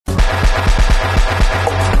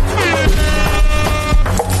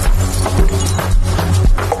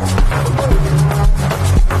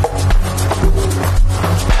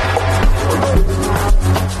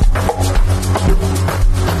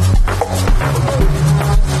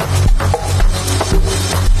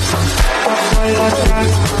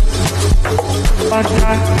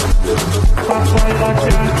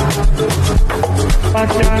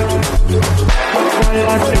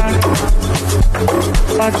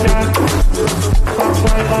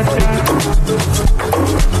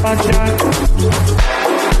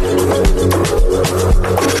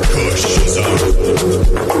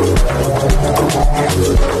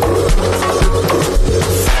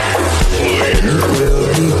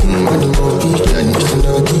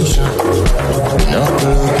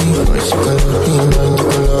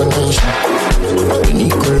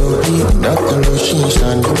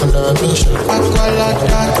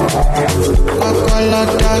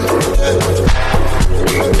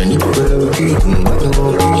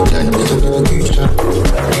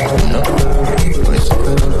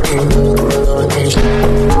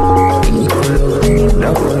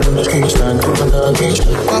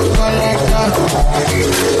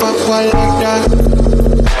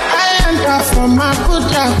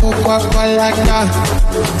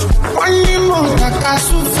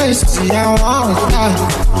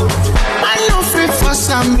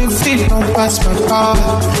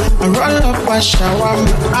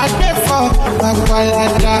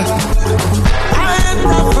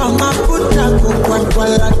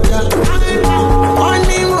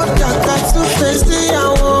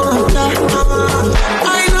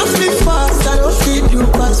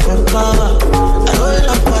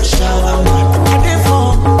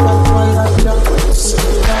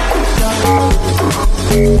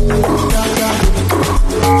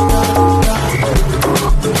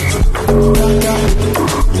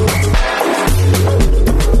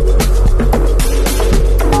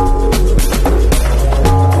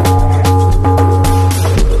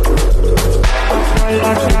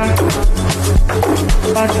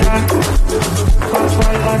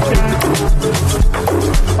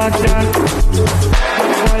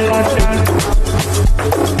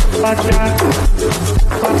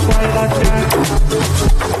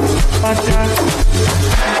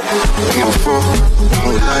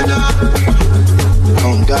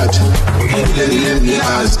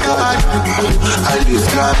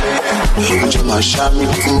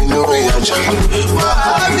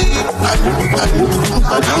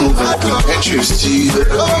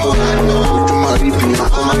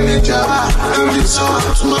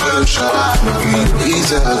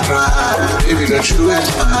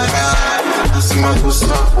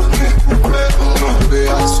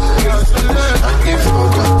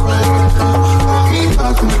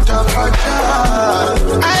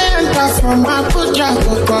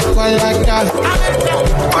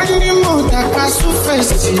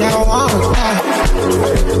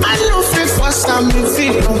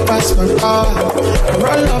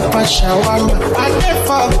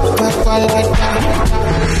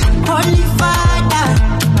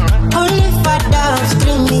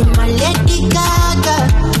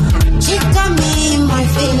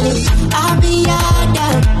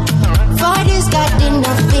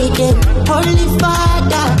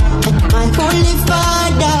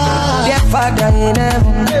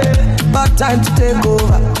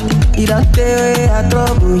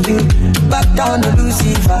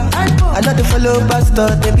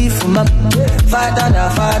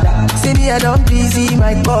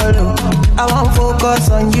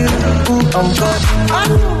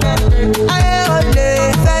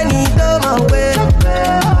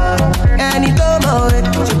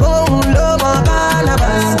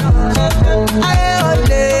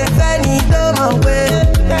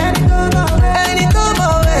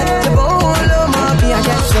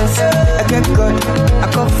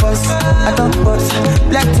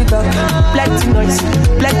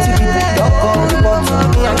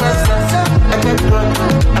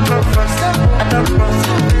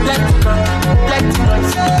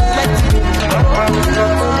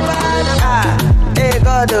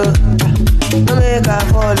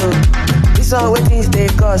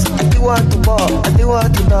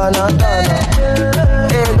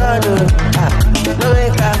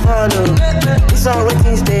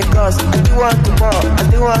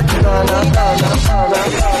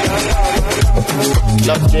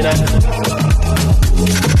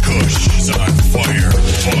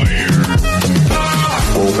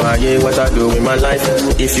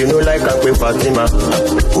If you know like I pay Fatima,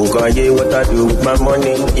 who can hear what I do with my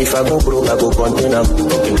money? If I go broke, I go container.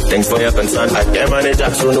 Thanks for your concern. I can manage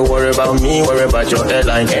that, so don't worry about me, worry about your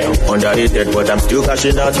airline. Underrated, but I'm still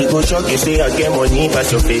cashing out. We go shock you, say I get money,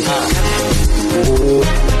 pass your face.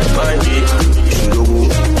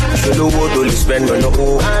 You know what to spend on your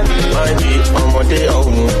own. I'm on day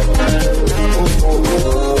on.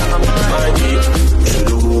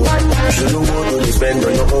 You know what to spend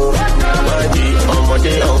on your own. I'm on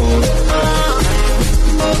day on.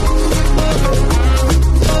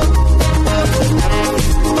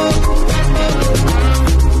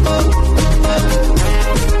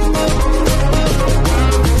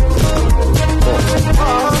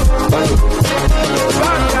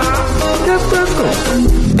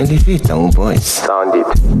 Activate our voice. Sound it.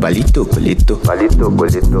 Palito, palito. Palito,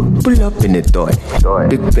 palito. Pull up in the toy.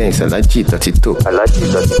 Big Benz, Alaji 32. Alaji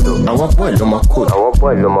 32. I want boy, Loma Code. I want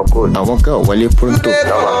boy, Loma Code. I want girl, Wale Pronto.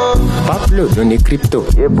 Pablo, Donny Crypto.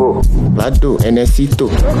 Yebo. Lado, NSito.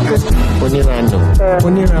 Onirando.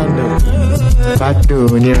 Bado,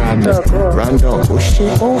 Onirando. Random. Oshé,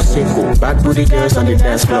 Oseko. Bad booty girls on the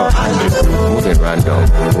dance floor. Moving random.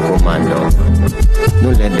 Ukomando. No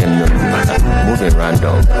let them know. Moving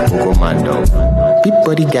random. Ukomando. Big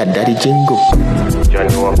body got daddy jingle.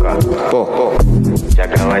 Johnny Walker. Po.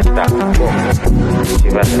 Jagamasta. Po.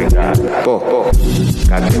 Chivasika. Po.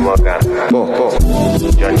 Captain Morgan. Po.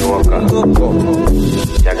 Johnny Walker. Po.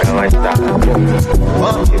 Jagamasta. Po.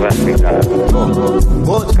 Chivasika.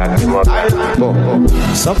 Po. Captain Morgan. Po.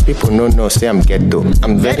 Some people no know say I'm ghetto.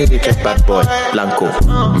 I'm very rich as bad boy. Blanco.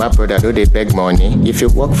 My brother do they beg money. If you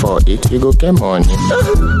work for it, you go get money.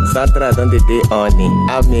 Sandra done the day on it.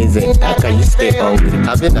 Amazing. How can you stay hungry?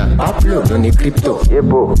 Avena. Pablo done the crypto.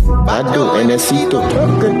 Yebo. Bado, NSito.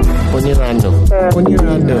 Onirando.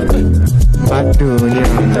 Bado,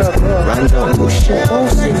 Onirando. Random.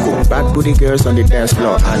 Oseko. Bad booty girls on the dance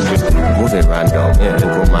floor. Moving random.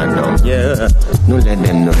 Ukomando. Yeah. No let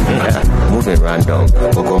them know. Yeah. Moving random.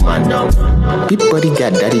 Ukomando. Big body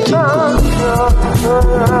got daddy jingle.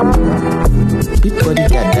 Big body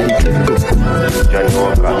got daddy jingle. Johnny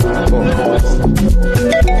Walker.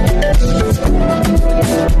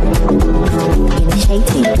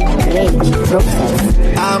 Initiating rage process.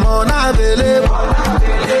 I'm unavailable.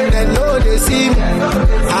 They know they see me.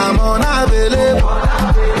 I'm unavailable.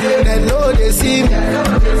 They know they see me.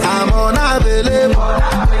 I'm unavailable.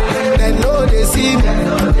 They know they see me.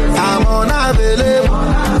 I'm unavailable.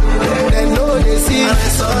 They know they see me. I'm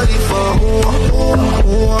sorry for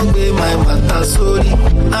who won't be my matter. Sorry,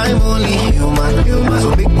 I'm only human. So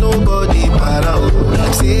make nobody para.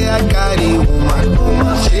 Say I carry woman.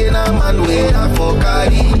 She na man where I for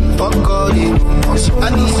carry. Fuck all the rumors.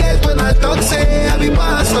 And he said when I talk, say I be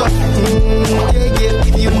pastor. Yeah,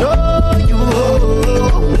 if you know you,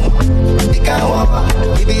 it can walk.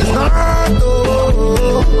 If it's not,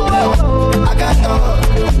 I got talk.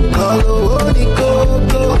 Call the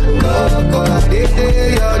coco.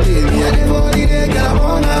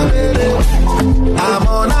 I'm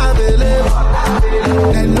unavailable.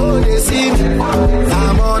 They know they see me.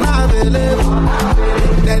 I'm unavailable.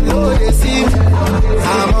 They know they see me.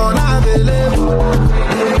 I'm unavailable.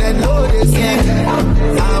 They know they see me.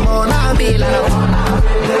 I'm unavailable.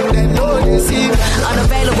 They know they see me.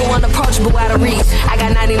 Unavailable, unapproachable, out of reach. I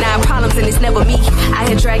got 99 problems and it's never me. I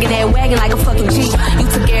here dragging that wagon like a fucking G. You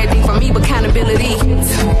took everything from me but accountability.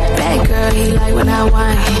 Bad girl, he like when I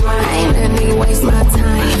whine. I ain't letting nigga waste my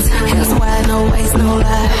time. That's why no waste, no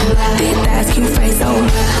lie. Big thighs, cute face, oh.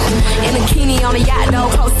 In a bikini on a yacht though.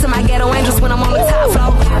 Close to my ghetto angels when I'm on the top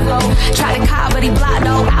floor. Try to call but he blocked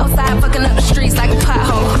though. Outside fucking up the streets like a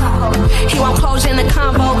pothole. He won't close in the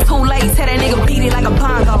combo. Too late, tell that nigga beat it like a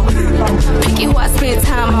bongo. Picky who I spend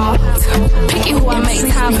time on. Picky who I make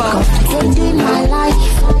time for. In my life,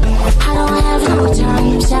 I don't have no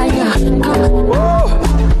time.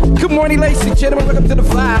 Whoa. Good morning, ladies and gentlemen. Welcome to the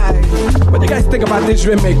Fly. What do you guys think about this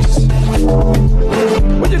remix?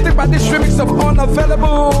 What do you think about this remix of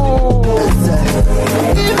Unavailable?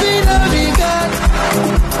 If it don't be God,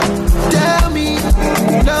 tell me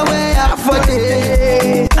no way out for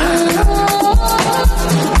this.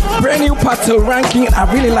 Brand new part to ranking. I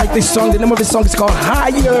really like this song. The name of the song is called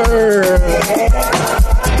Higher.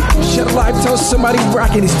 Shut live, tell somebody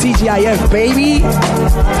rocking is TGIF, baby.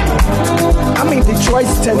 I'm in Detroit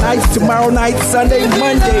tonight, tomorrow night, Sunday,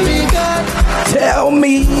 Monday. Tell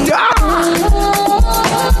me.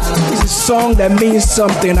 It's a song that means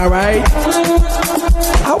something, alright?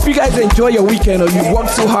 I hope you guys enjoy your weekend or you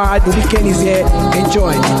worked too hard. The weekend is here.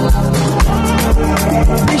 Enjoy.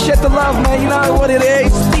 Appreciate the love, man. You know what it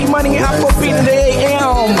is. D-Money, AFROBEATS in the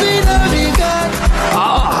AM.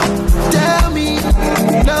 Tell me,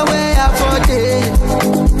 no way out for this.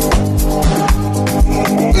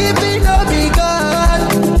 If it don't be God,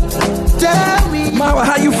 tell me. Mama,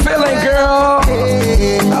 how you feeling, girl?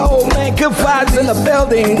 Oh, man, good vibes in the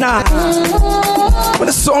building. Nah. But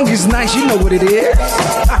the song is nice. You know what it is.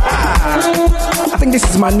 I think this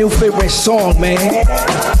is my new favorite song, man.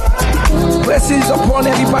 Blessings upon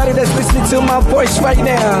everybody that's listening to my voice right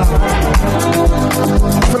now.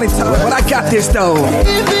 I'm feeling tired, but I got this though.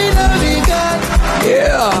 If it don't be God,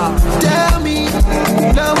 yeah. Tell me,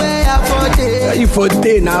 no way out for this. How you for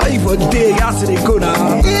day now? How you for day? Y'all say they go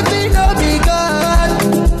now. If it don't be God,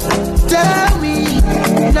 tell me,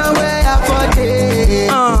 no way out for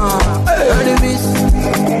this. Enemies,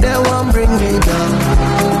 they won't bring me down.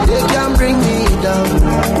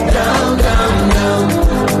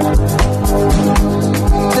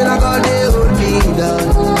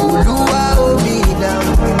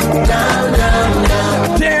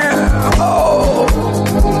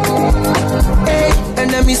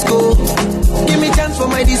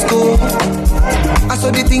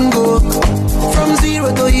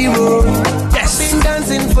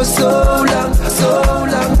 for so long, so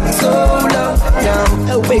long, so long now.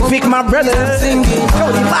 Oh, wait, Vic, my brother. Singing.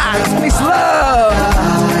 Cody Lights, Miss Love.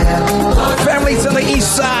 Families on the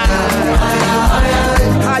east side.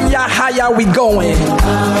 Higher we going.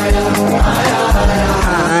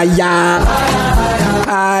 Higher.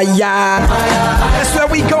 That's where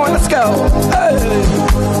we going. Let's go. Hey.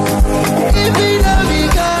 If you love me,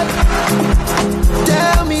 God,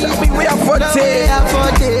 tell me where for day.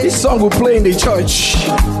 This song will play in the church.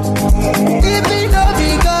 If you love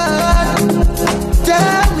me, God,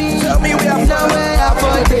 tell me where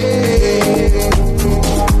for day.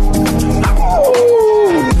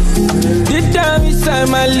 Deep down inside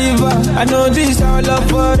my liver, I know this our love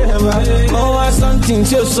forever. Oh, I something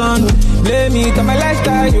to your son. Blame me, cause my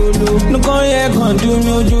lifestyle you do. No con here, con do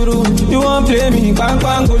no juru. You won't play me, bang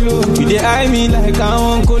bang golo. You dey eye me like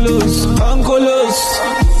I'm uncolos.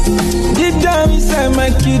 Deep down inside my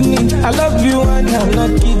kidney, I love you and I'm not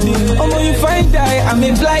kidding. Oh, when you find die, I'm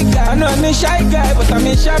a blind guy. No, I'm a shy guy, but I'm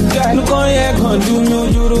a sharp guy. No con here, con do no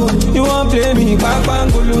juru. You won't play me, bang bang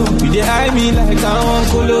golo. You dey eye me like I'm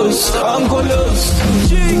uncolos.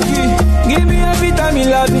 Cheeky, give me every time you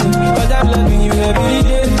love me, cause I'm loving you every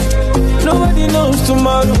day. Nobody knows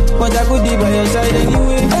tomorrow, but I could be by your side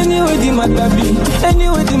anyway. Anyway, the matter be.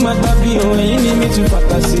 Oh, you need me to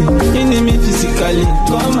fantasy. You need me physically.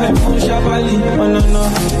 Call my phone sharply. Oh, no.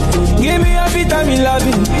 Give me every time you love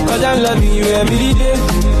me, cause I'm loving you every day.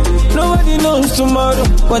 Nobody knows tomorrow,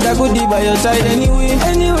 but I could be by your side anyway.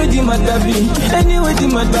 Anyway, the matter be.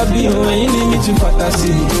 Oh, you need me to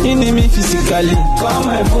fantasy. You need me physically. Call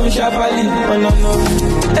my phone sharply. Oh, no.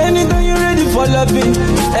 Anytime you're ready for loving,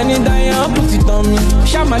 anytime you put it on me.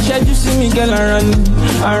 Shama shed, you see me, girl, I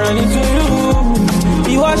run it to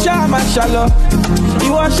you. You are Shama Shallow.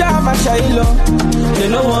 You are Shama Shailo. They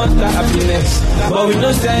don't want the happiness, but we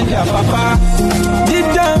don't stand here, papa. Deep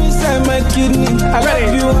down inside my kidney, I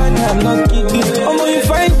love you and I'm not kidding. Oh, when you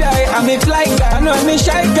find die, I'm a fly guy. No, I'm a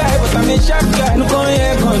shy guy, but I'm a sharp guy. No, come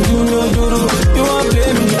here, come do no juru. You won't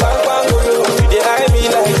blame me, bang bang golo. You dey eye me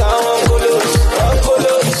like I'm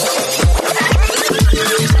uncolos.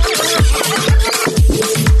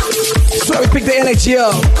 So we pick the energy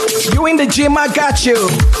up. You in the gym, I got you.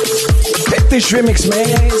 Pick this remix, man.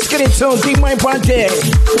 Let's get into Deep Mind Ponte.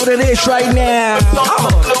 What it is right now.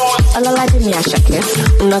 All I me a shake.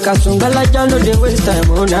 Unakasunga la jalo de waste time,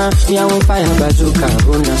 una. Me I won't fire bazooka,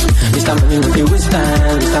 una. Mr. Money no de waste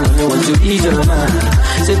time. Mr. Money want to ease your man.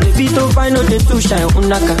 Say baby don't find no de too shine,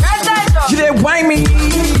 unaka. You didn't whine me.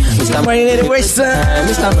 Mr. Money need to waste time.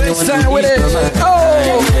 Mr. Money want to ease your man. Oh.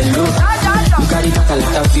 You carry back a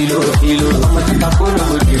lot of kilo. I'ma take a photo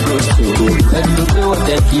with the ghost to go. Let me know what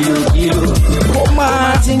that kilo.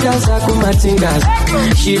 Kumatingas.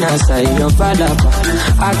 She na say no palapa.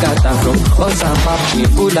 I got her from Osapa. She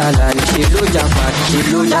bulala. She lo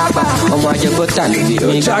japa. Omo je go tell me.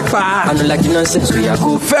 I don't like the nonsense we are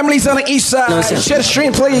go. Families on the east side. Share the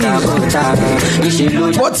stream, please.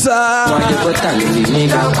 What's up?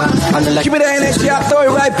 Give me the energy. I'll throw it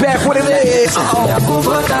right back. What it is?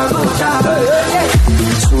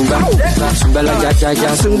 Zumba la ja.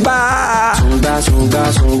 Zumba.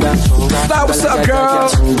 What's up, girl?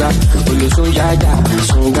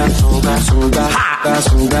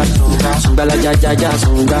 Zumba la ja.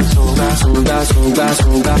 Zumba.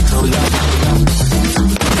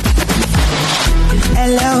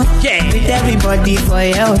 Hello, yeah. With everybody for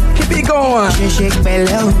you. Keep it going. Shake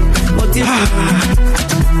bello.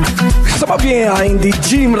 Some of you are in the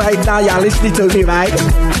gym right now. You're listening to me, right?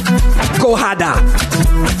 Go harder.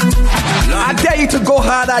 I dare you to go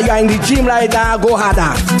harder. You're in the gym right now. Go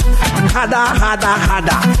harder. Harder.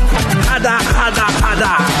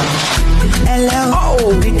 Hello,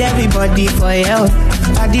 with everybody for you.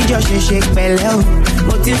 I did just shake bello.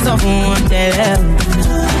 Put it on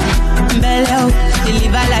bello.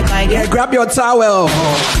 Deliver like I get. Yeah, grab your towel.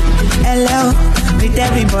 Hello, with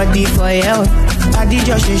everybody for you. I did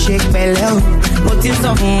just shake bello. Put it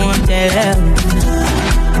on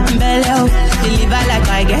bello. Deliver like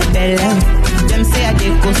I get bello. Them say I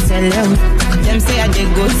did go sell out.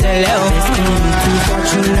 Too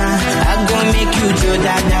Fortuna, I gon' make you Joe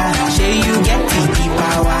Dada. Say you get the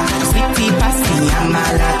power. Sweetie Pasti,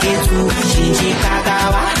 Amala, Ketu, Shinji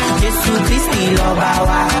Kagawa, Jesu Christi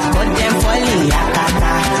Lobawa, but them falling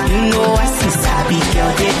Yakata. You know I see Sabi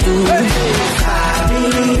girl they do.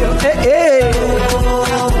 Hey.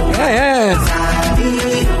 Yeah.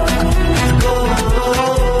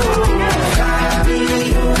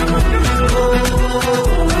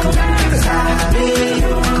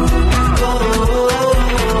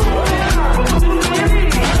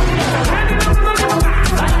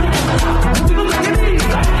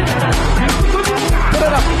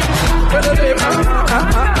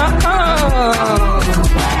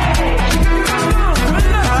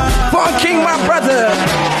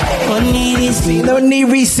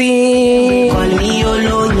 me receive. Call me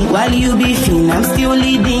alone while you be fin. I'm still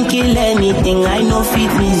leading, kill anything. I know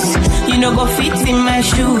fitness. You know go fit in my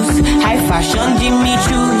shoes. High fashion, Jimmy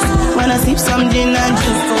choose. Wanna sip something and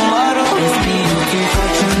choose tomorrow. Let's be looking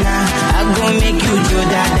fortuna. I go make you Joe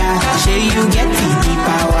Dada. Say you get the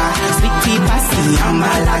power. Sweetie passy, I'm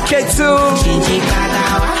a lucky too.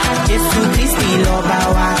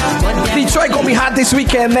 Detroit gonna be hot this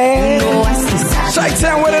weekend, man.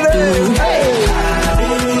 Chi-town, what it is? Hey.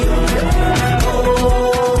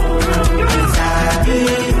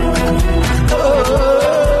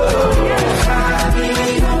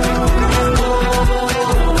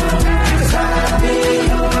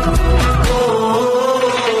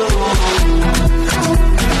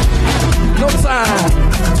 No time.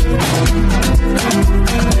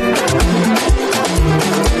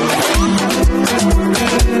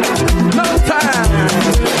 No time.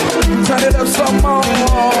 Turn it up some more.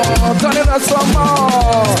 Turn it up some more.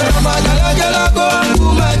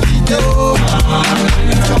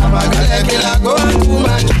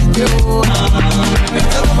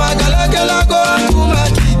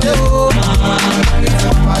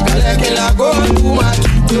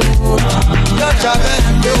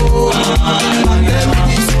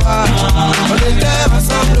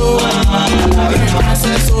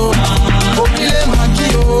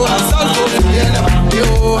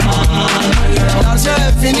 L'argent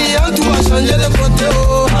est fini, hein, tout va changer de côté.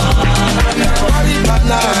 Oh.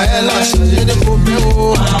 Elle a changé de côté.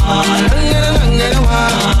 Oh.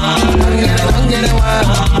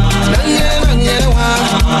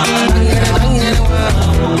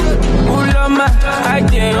 I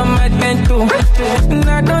did on my tento. And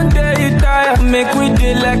I don't tell you tired. Make we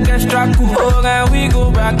do like extra cool. Oh, and we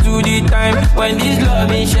go back to the time when this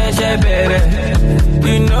love is better.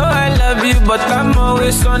 You know I love you, but I'm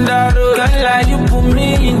always on the road. Can't lie, you put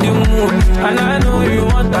me in the mood, and I know you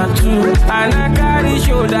want that too. And I carry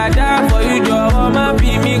shoulder down for you, Joe. My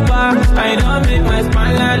be me back. I don't make my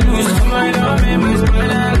spine loose. I don't make my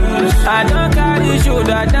spine loose. I don't carry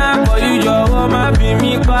shoulder down for you, Joe. My be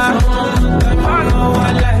me back. I know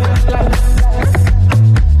I like.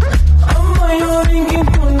 You're thinking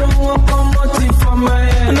to no one come out for my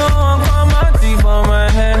head. No one come out for my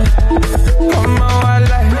head. Come on, I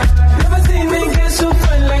like. Never seen me get so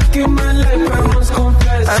fine like in my life. I must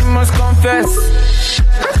confess. I must confess.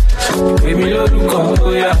 Baby, look,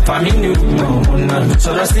 oh yeah, family, no,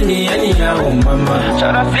 so that's me anyhow, mama.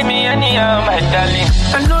 So that's me anyhow, my darling.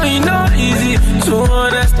 I know it's not easy to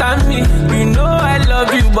understand me. You know I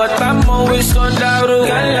love you, but I'm always on the road.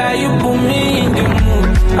 Can't lie, you put me in the mood,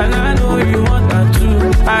 and I know you want that too.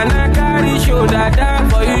 And I carry shoulder down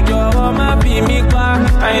for you, Joe. My be me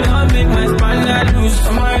back. I don't make my spine loose. I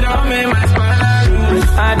don't make my spine loose.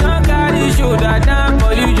 I don't carry shoulder down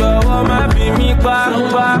for you, Joe. My be me back.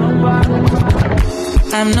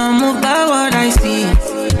 I'm not moved by what I see.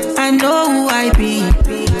 I know who I be.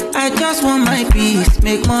 I just want my peace,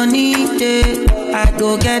 make money, yeah. I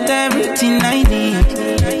go get everything I need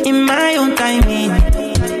in my own timing.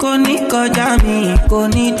 Koni kojami,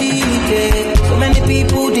 koni dide. So many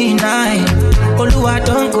people deny. Oluwa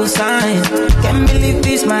don't go sign. Can't believe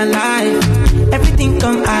this my life. Everything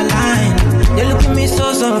come align. They look at me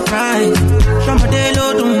so surprised. From a day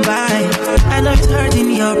low Dubai. I know it's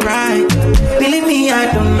hurting your pride. Believe me,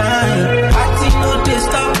 I don't mind. Party no they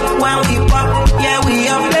stop when we pop. Yeah, we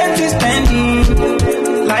have plenty spending.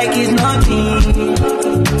 Like it's nothing.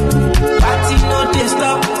 Party no they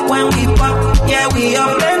stop when we pop. Yeah, we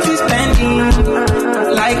have plenty spending.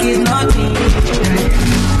 Like it's nothing.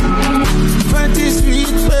 20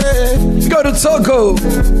 sweet babe. Go to Togo.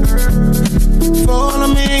 Follow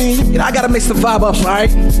me. You know, I gotta mix the vibe up,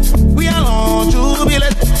 right? We are on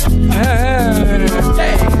jubilate.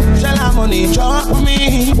 Shall I money talk with me?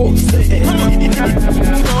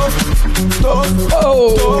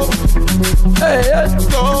 Hey,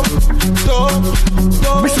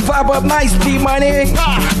 mix the vibe up nice, D-Money.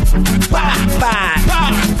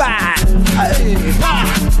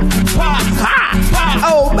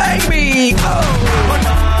 Oh, baby.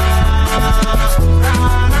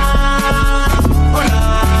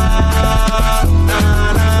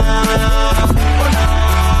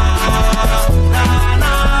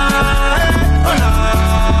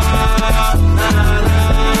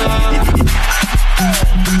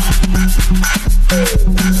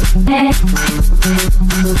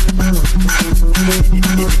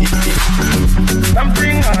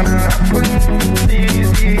 Something gonna happen,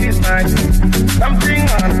 this is night. Something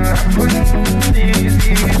gonna happen, this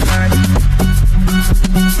is night.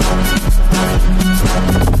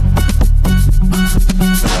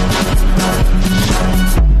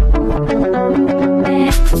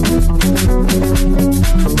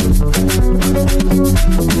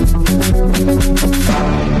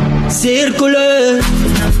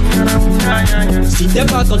 t'es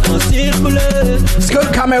pas content circuler. Let's go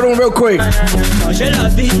to Cameroon real quick. Changer la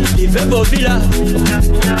vie, vivre beau villa.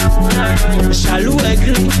 Jaloux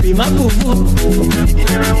aigri, puis ma pour vous.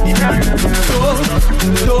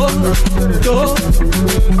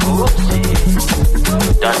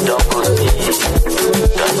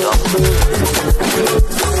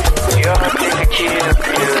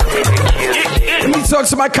 Let me talk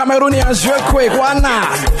to my Cameroonians real quick. Why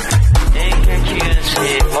not?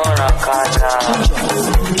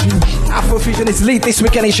 Afrofusion is lead this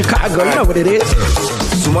weekend in Chicago. You know what it is.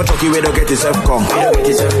 So much okay, we don't get yourself come.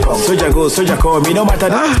 Soldier go, soldier come. Me no matter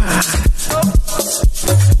that.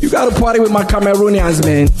 You gotta party with my Cameroonians,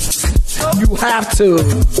 man. You have to.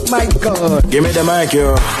 My God. Give me the mic,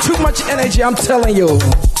 yo. Too much energy, I'm telling you.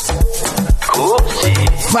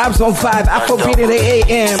 Vibes on 5, Afrobeat in the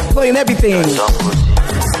AM, playing everything.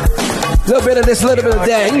 Little bit of this, little bit of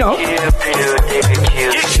that, you know.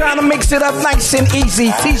 Trying to mix it up nice and easy.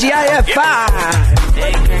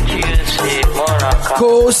 TGIF5.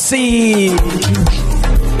 Go see.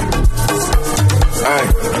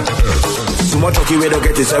 Alright. So much okay, we don't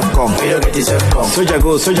get yourself come. Soldier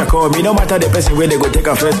go, soldier come. Me no matter the person where they go take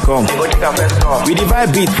a first come. We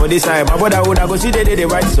divide beat for this time. My brother would go see they did the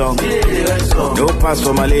right song. No pass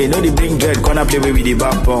for Malay, no the bring dread. Gonna play with the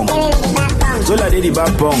backbone. So like they the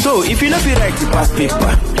backbone. So if you not feel right to pass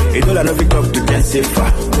paper, it all I know we talk to them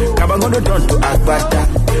safer. Kabangono turn to Agbada.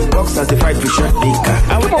 Boxers they fight to shot liquor.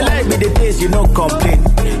 And when they like me the taste, you no complain.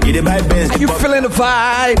 You the buy Benz. You feeling the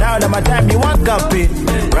vibe? Now that my time, you want campaign.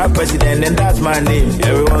 Rap president, and that's my name.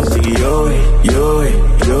 Everyone sing yo, yo,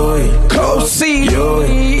 yo. Go see. Yo,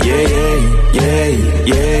 yeah, yeah,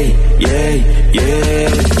 yeah, yeah, yeah.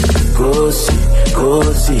 Go see, go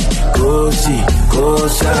see, go see, go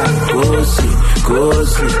see, go see, go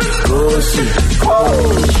see, go see, go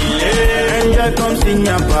see. Come sing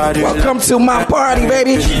your party. Welcome to my party,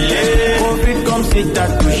 baby. Come sit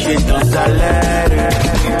that push it on the ladder.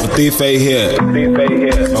 Thief here.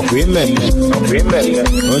 Agreement.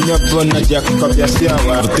 On your brother, Jack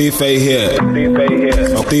Copiasiawa. Thief here.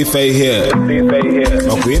 Thief here.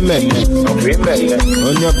 Agreement.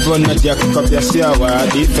 On your brother, Jack Copiasiawa.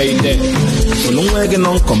 Thief there. So no way get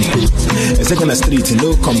on complete. A second street,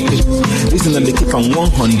 no complete. Listen and they keep on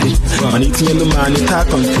 100. Man, it's yellow man, it's hard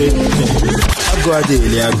complete. I go a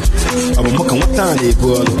daily. I'm a mock and what time they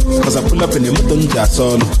go. Because I pull up in the Mutunja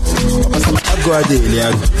solo. I go a daily.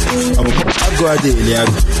 I'm a go a daily.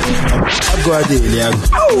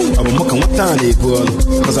 I'm a mock and what time they go.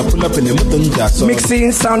 Because I pull up in the Mutunja solo.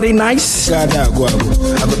 Mixing sounding nice. God, I go. I go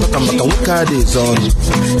talk about what card is on.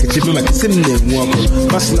 It's even like a similar walk.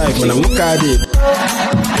 Past life when I look at it.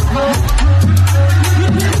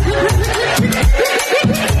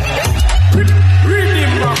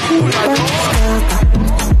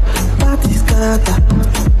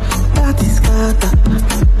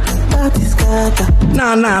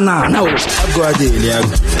 No. I go a daily. I'm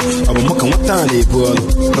a mock and what time they go.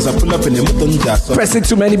 Because I pull up in the Mutunja solo. Pressing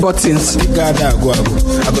too many buttons. God, I go. I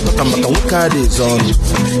go talk about what card is on.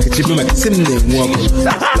 It's even like a similar walk.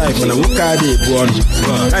 Past life when I look at it.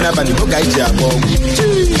 And I'm a little guy.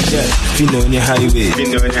 Fino on your highway.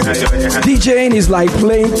 DJing is like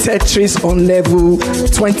playing Tetris on level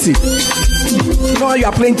 20. No, you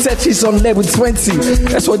are playing Tetris on level 20.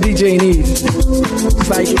 That's what DJing is. It's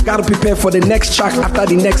like you gotta prepare for the next track after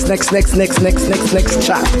the next track.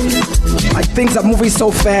 Like things are moving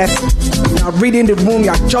so fast. You're reading the room,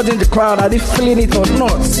 you're judging the crowd, are they feeling it or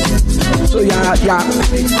not? So you're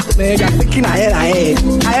thinking ahead.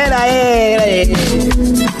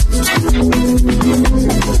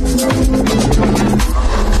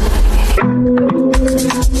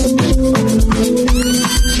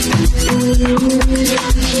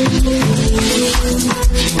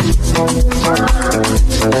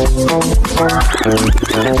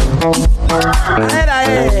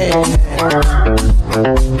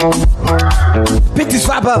 Pick this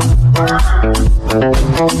vibe up.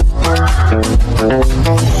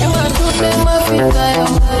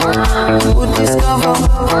 Would discover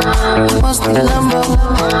must be lumber.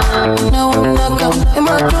 No one knock up. In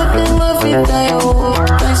my throat, in my feet, I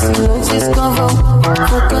see no discover.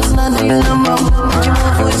 Focus not the number. You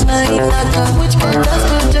move voice, not in that. Which can just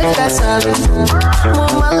project that salary.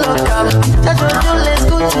 Mama look up. That was your let's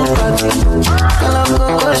go to party. Color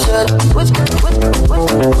go shot. Which can,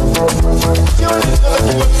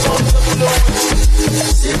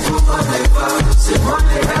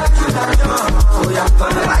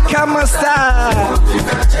 Come on, style.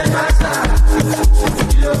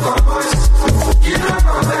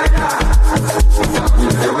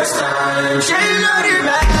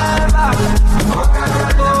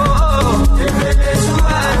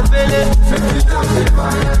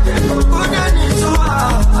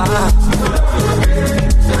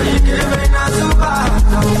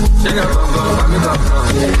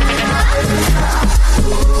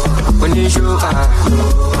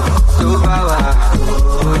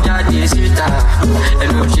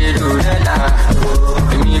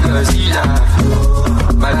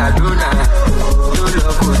 Maradona,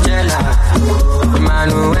 Lolo Coachella,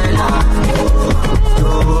 Emanuela.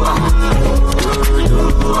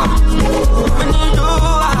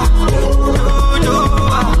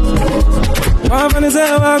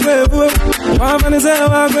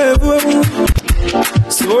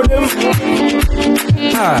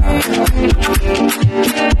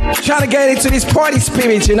 Trying to get into this party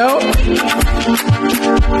spirit, you know?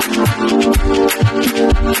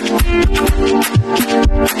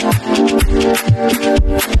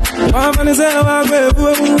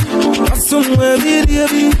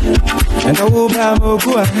 And I will buy more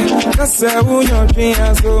good. That's a woman, dream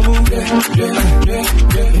as go move.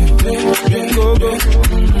 Go, go.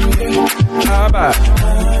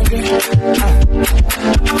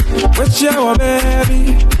 What's your baby?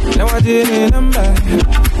 Now I didn't number.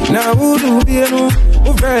 Now who do be no?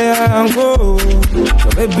 Go. So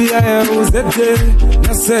baby, I was that day.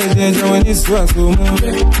 I said, when it's was go move.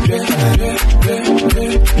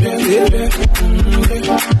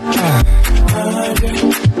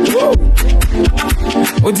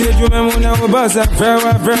 Oh, did you remember when I was buzzing? Very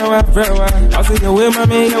well. I said, you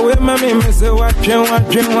with mommy, me say, what dream.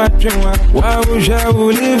 Why would you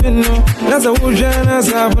live in no? That's a wood, that's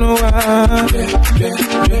a no.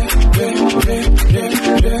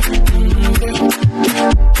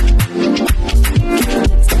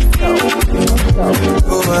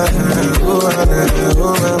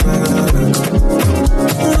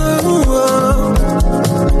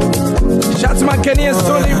 Shout to my Kenyan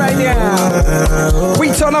Soli right now. We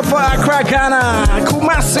turn up for Accra, Ghana,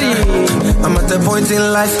 Kumasi. I'm at the point in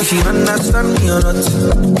life, if you understand me or not,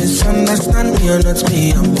 misunderstand me or not,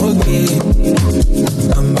 me, I'm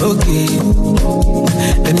okay.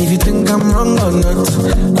 And if you think I'm wrong or not,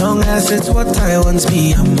 long as it's what I want,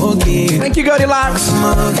 me, I'm okay. Thank you, Goldilocks. I'm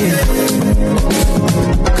okay.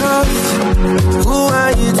 Cause who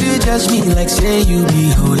are you to judge me like say you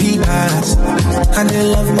be holy past? And they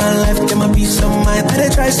love my life, get my peace of mind, but they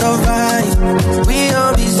try survive. We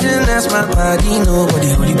all be sinners, my body, nobody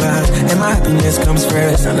holy past. And my happiness comes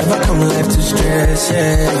first, I never come life to stress,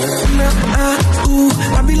 yeah.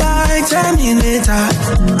 I be like Terminator,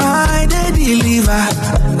 I they deliver,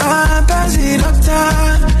 I pass it doctor.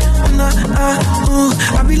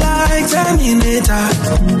 I be like Terminator,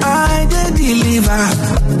 I they deliver,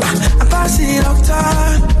 I pass it doctor.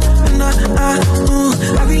 I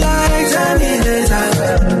be like Terminator,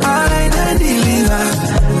 I they deliver,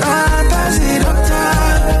 I pass it doctor.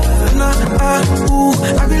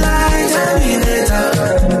 I be like Terminator,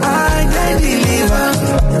 I they deliver,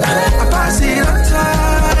 I pass it doctor.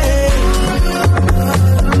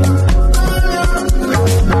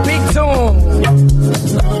 Big tone.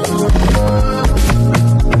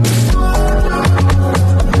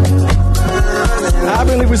 I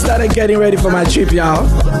believe we started getting ready for my trip, y'all.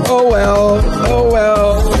 Oh well.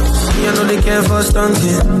 I know they care for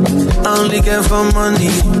stunting, I only care for money.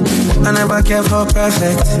 I never care for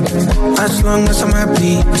perfect, as long as I'm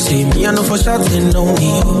happy. See me, I know for shouting, know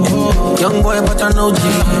me. Young boy, but I know G.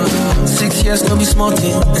 6 years, no be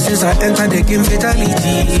smoking. And since I entered the game,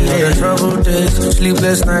 fatality. Yeah, trouble days,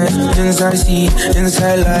 sleepless nights, things I see,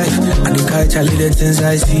 inside life. I do catch a little things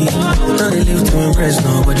I see. Don't they live to impress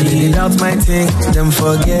nobody. Lead out my thing, them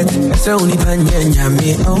forget. So only panya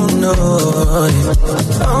me, oh no.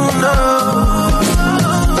 Oh no.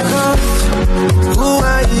 Who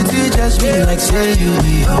are you to judge me like say you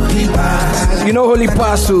be holy pass? You know Holy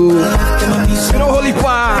Pass, you know Holy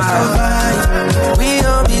Pass. We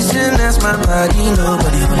all be sinners, my body,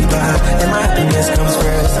 nobody holy pass. And my happiness comes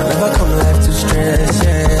first, I never come life to stress,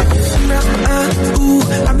 yeah.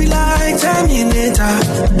 I be like Terminator,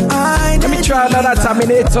 let me try another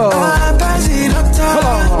Terminator. Hold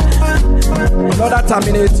on. Another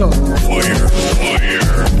Terminator. Fire.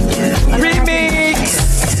 Remix.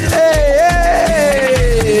 Hey.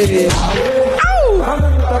 Ow.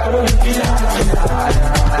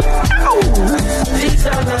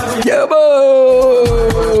 Yeah, boy.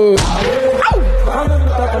 Ow.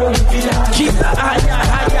 Keep the higher.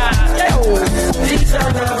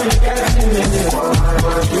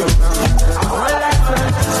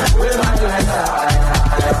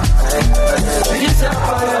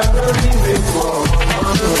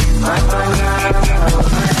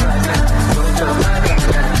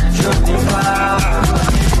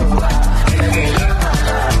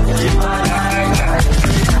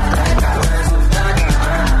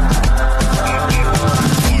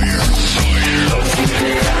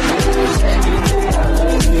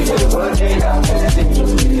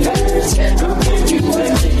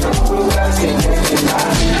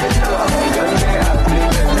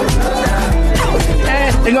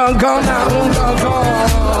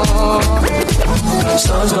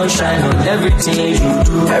 Sun's gonna shine on everything you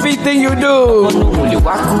do. Everything you do. Only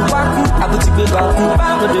waku waku, abutibe baku.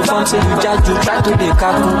 No the form say you judge, try to the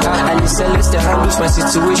kaku. And the celeste handles my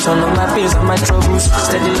situation, all my pains and my troubles.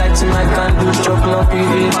 Steady lighting my candles, chop no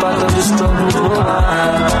PV, part of the struggle.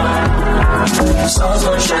 Sun's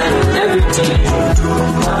gonna shine on everything you do.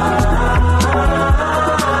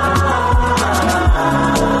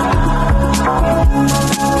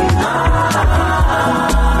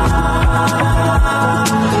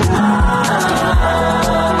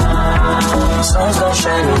 Sun's gonna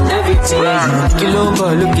shine on everything. Kilo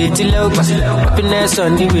ball, look at it, happiness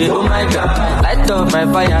on the way. Oh my God, light up my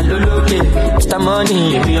fire, look it. Mr.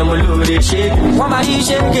 Money, be on my load, shake. One my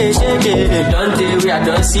shake it. Don't tell we I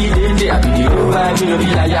don't see them. They have the over, me no be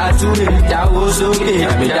like I do it. That was okay, I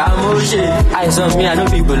mean that motion. Eyes on me, I know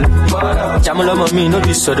people. Jamalo on me, no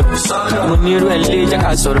be sort of. Money really, Jack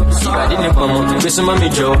I sort of. I didn't come on, this is my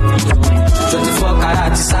job. 24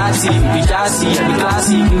 karat sassy, be jazzy, I be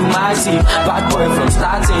classy, you mighty. Bad boy from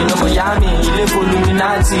starting, no Miami, you live for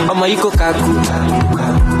Illuminati. I'm a Iko Kaku,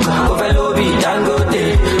 Overlobi, Dangote,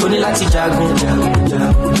 only Lati Jago.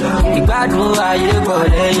 Ibadu, I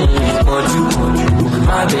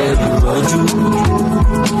my baby,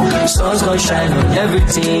 sun's gonna shine on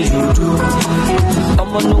everything you do.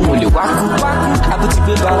 I'm on no only waku waku,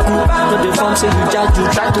 abutibe baku. No the form say you judge,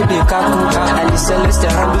 try to the kaku. And the celeste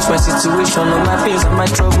handles my situation, all my pains and my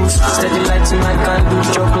troubles. Steady lighting my candles,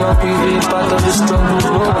 chop no PV, part of the struggle.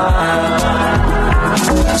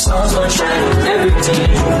 Sun's gonna shine on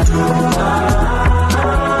everything you do.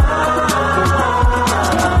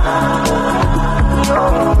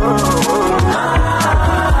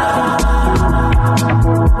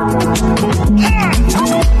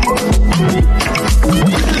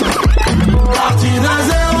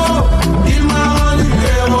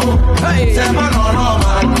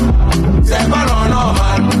 C'est pas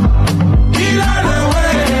normal. Il a le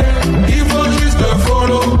way, il faut juste le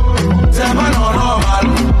follow. C'est pas normal.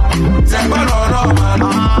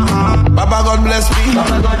 Papa God bless me.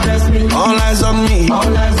 All eyes on me.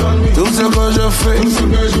 Tout ce que je fais,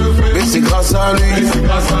 mais c'est grâce à lui.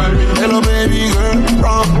 Hello baby girl,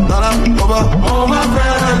 from Dana, Boba. On va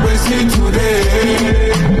faire un petit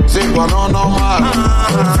today. C'est pas normal.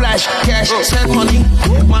 Flash, cash, send money.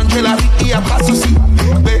 Manger la vie, il y a pas de souci.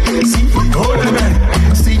 Baby, si, hold it back.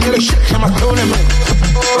 Signer le chèque, j'ai ma tournée, man.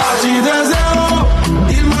 Parti de zéro,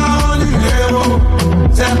 il m'a rendu héros.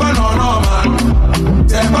 C'est pas normal.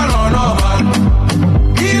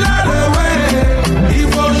 Il a le way, il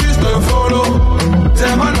faut juste le follow.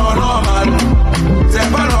 C'est pas normal. C'est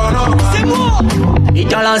moi. Ils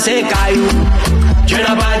t'ont lancé caillou, tu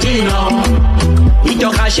n'as pas dit non. Ils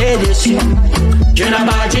t'ont craché dessus, tu n'as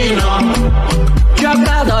pas dit non. Tu as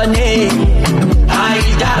pardonné,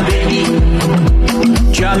 il t'a béni.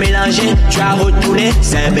 Tu as mélangé, tu as retourné,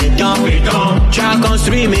 c'est béton. Tu as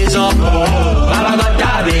construit maison, Papa God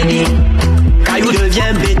t'a béni. Caillou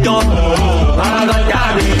devient béton, Papa God t'a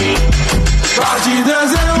béni. Parti de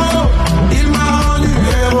zéro, il m'a rendu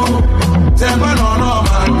héros. C'est pas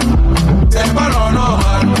normal.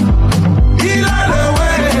 Il a le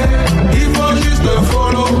way, il faut juste le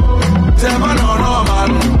follow. C'est pas normal.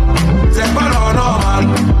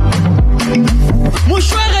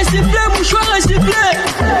 Mouchoir recyclé.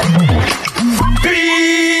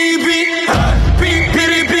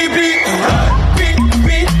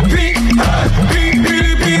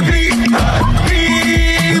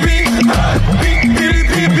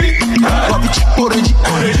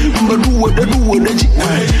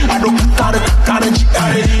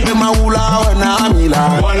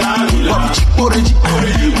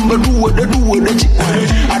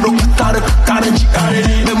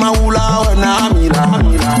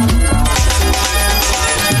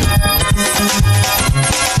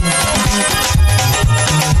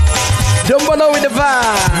 Don't bother with the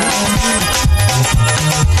vibe.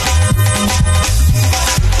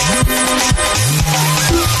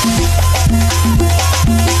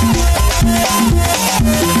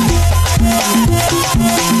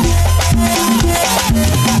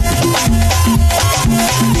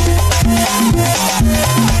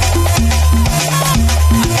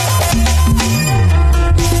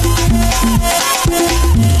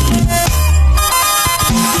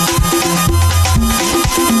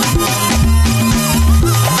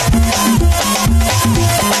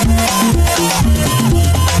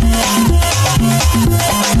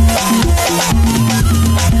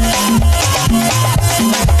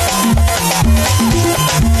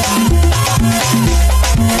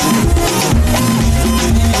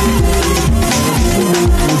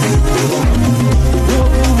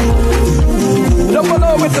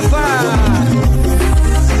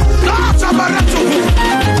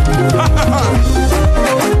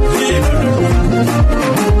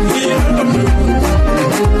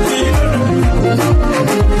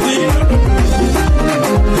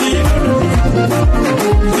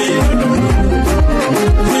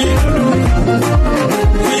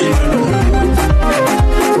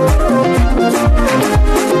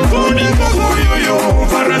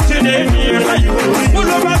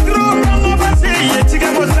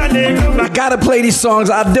 gotta play these songs,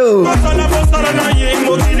 I do.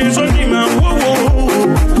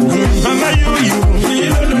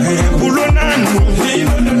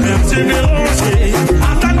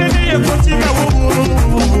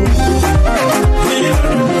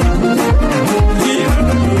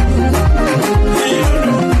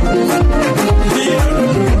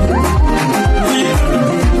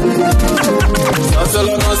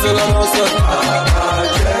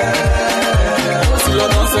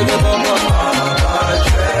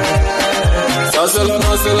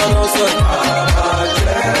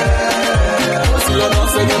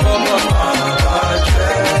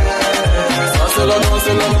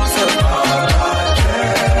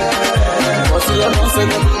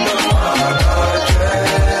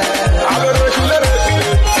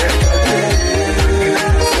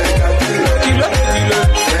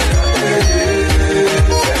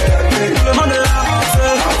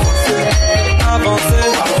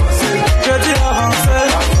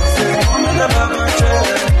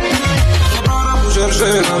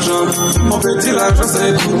 Mon petit l'argent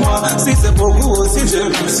c'est pour moi. Si c'est beaucoup aussi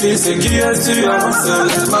je me suis. C'est qui es-tu avance.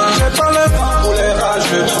 J'ai pas le temps pour les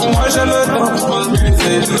rageux. Moi j'ai le temps pour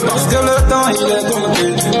m'amuser. Parce que le temps il est compté.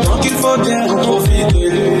 Donc il faut bien en profiter.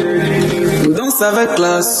 Danse avec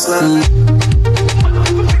classe.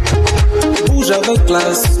 Bouge avec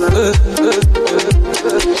classe.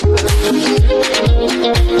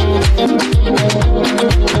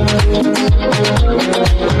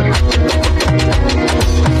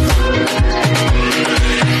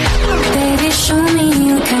 Show me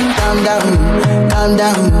you can calm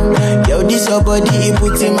down. Yo, this your body, it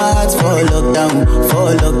puts in my heart for lockdown,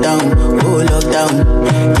 oh lockdown.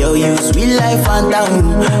 Yo, you sweet life,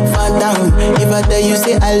 phantom. If I tell you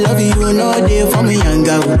say I love you, no day for me, young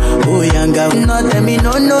girl, oh young girl. No tell me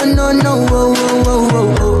no, oh.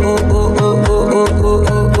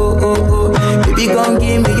 Baby, gon'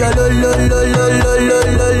 give me your lo.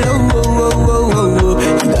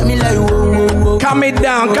 You got me like whoa. Calm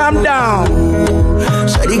down.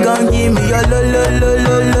 Shawty gon' give me your lo.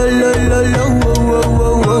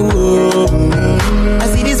 I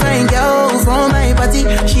see this fine girl from my party,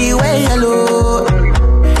 she wear yellow.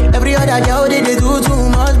 Every other girl they do too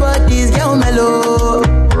much, but this girl mellow.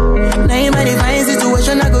 Now in my divine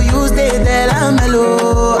situation, I go use they tell I'm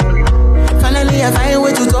mellow. Finally I find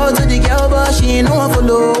way to talk to the girl, but she ain't no one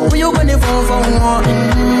follow. When you gonna phone for one?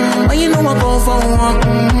 When you know I go for one?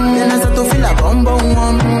 Then I start to feel a bum.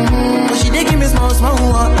 But she dey give me small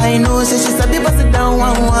one. I know, say she's a bit pass it down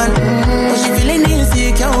one. But she feeling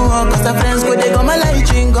insecure, cause her friends go they go my light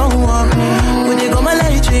ring go on.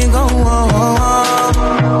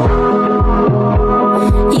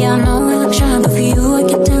 Yeah, I know we look shy, but for you I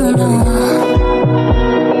get down low.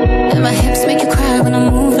 And my hips make you cry when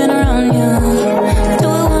I'm moving around you. Do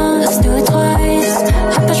it once, do it twice.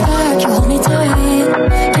 I push back, you hold me tight.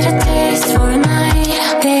 Get a taste for a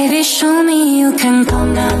night. Baby, show me you can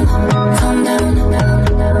calm down.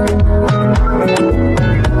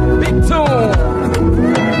 Big tune.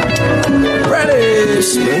 Ready.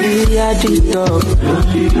 Slowly I did up.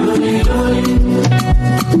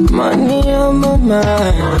 Money on my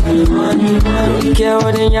mind. Don't care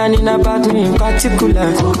what they yarning about me in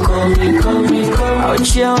particular. Out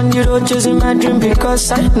here on the road chasing my dream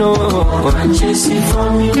because I know I'm chasing for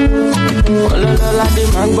me. All of the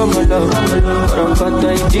man go my love. But I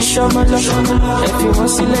did show my love. If you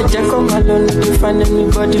want to let you come alone, you find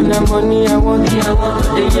anybody na money I want.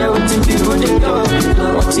 They hear what people they love.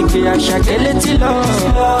 Want to get a shot, get it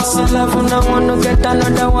love. See love and I want to get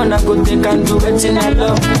another one. I go take and do it in I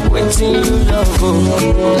love. Waiting you love, oh.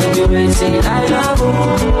 Maybe waiting I love, oh.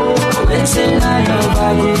 Waiting I love, I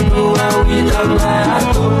will do and we love my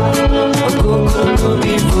heart, oh. Go no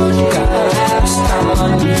be vodka. Mr.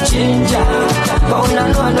 Money Changer. But I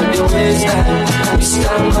know the ways that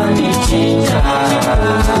Mr. Money Changer.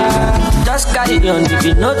 Just carry on, if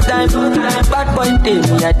you no time. Bad boy day,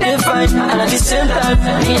 me I dey fine. And at the same time,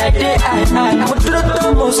 me I dey high. But through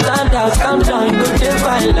the most stand out, calm down, you go dey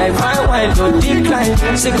fine. Like fine wine, no decline.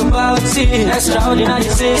 Sick about it, extraordinary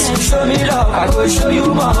things. Show me love, I go show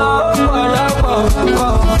you more.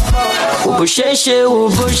 Bó ṣe ṣe,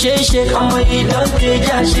 ọmọ yìí ló ń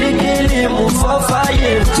tẹja ṣe kélé mú fọ́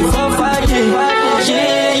fáyé,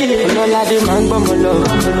 ọlọ́ládé máa ń gbọ́mọ lọ,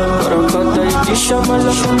 ọ̀rọ̀ kọ́tọ̀ ìdí ṣọ́mọ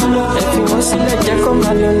lọ, ẹ̀fí wọ́n sílẹ̀ jẹ́ kó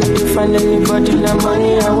máa lọ, ní to find anybody na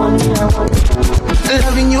money I want.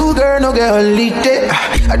 Loving you, girl, no get holiday.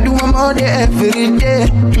 I do them all day every day.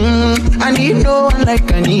 I need no one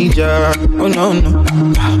like I need ya. Oh no no.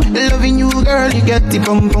 Loving you, girl, you get the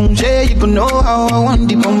pom pom shade. You can know how I want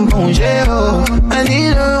the pom pom shade. Oh, I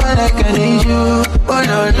need no one like I need you. Oh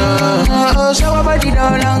no no. Oh, shower body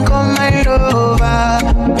down and come right over.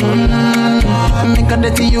 Make a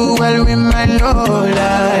dirty you well with my love.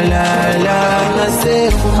 La la la. I say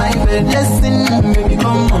for my bed, listen, baby,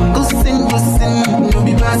 come on, good sin, good sin. No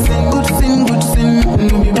be passing, good sin, good sin.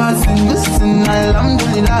 No be passing, good sin.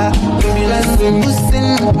 Alhamdulillah, baby, let's go, good sin,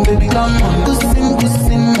 baby, come on, good sin, good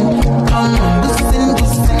sin. Come on, good sin,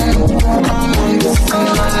 good sin. Come on, good sin.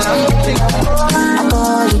 I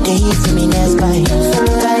call you, they hit me next time.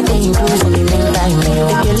 Like they improve in the meantime.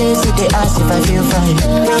 Take your lazy, they ask if I feel fine.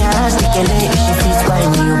 When I ask the girl if she feels fine.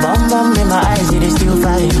 You bum bum in my eyes, it is still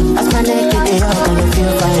fine. As my neck, they up and I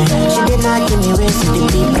feel fine. She did not give me ways to the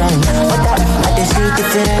deep crime. But I just see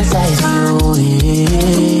different size, you,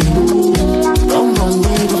 yeah. Bum bum,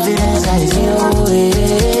 baby, different size, you, yeah.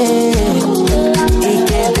 It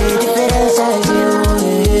can't be different size, you,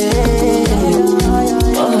 yeah.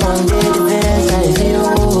 Bum bum, baby, different size, you.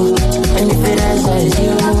 And different size,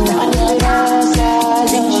 you.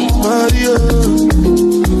 Mario,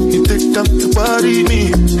 you take time to worry me.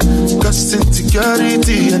 Cause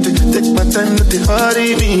insecurity, I take my time not to hurry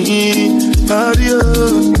me. Mario,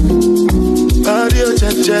 Mario,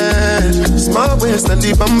 cha-cha. Small waist and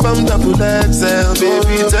the bum bum double XL.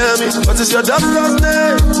 Baby, tell me, what is your doctor's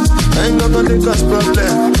name? I ain't gonna take us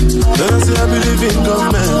problem. Don't say I believe in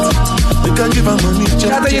government. We can give her money,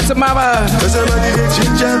 check. Shout out to mama. Cause somebody they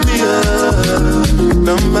ginger me up.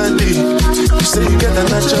 Normally, you say you get a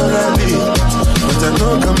naturally. But I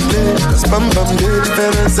don't complain. Cause bum bum they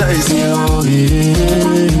different size. Yo, yeah.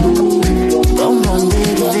 Bum bum they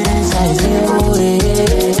different size. Yo, yeah.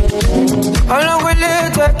 How long will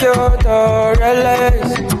it take you to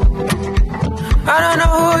realize? I don't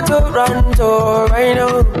know who to run to right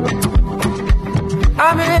now.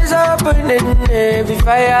 I'm is opening every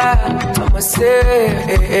fire. I'm a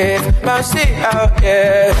safe, bouncy out,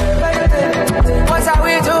 yeah. What are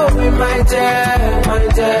we doing, my dear, my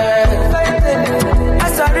dear? I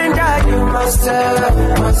surrender you, myself.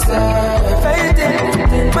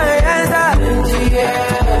 My hands are in the air.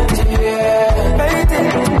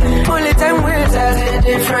 Only time will tell the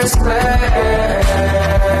difference.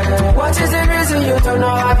 What is the reason you don't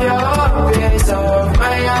know have your own peace of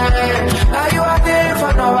mind? Are you happy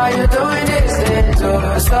for now? Are you doing this thing to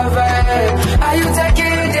survive? Are you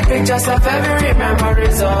taking the pictures of every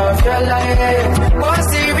memories of your life? What's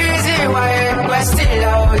the reason why we're still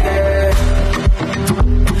out here?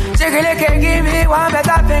 Chicken can give me one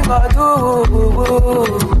better thing or two.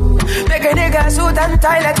 Make a nigga suit and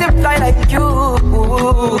tie, let him fly like you.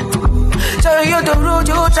 So you the road,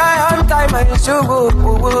 you try and tie my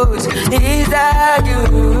shoes. Is that you?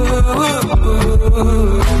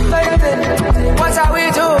 What are we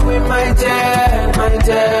doing, my dear, my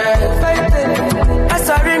dear? I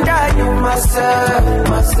surrender you, myself.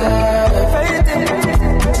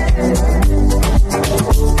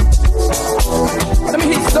 Let me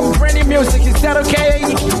hit some brand new music, is that okay?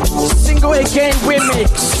 Single again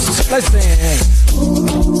remix. Listen.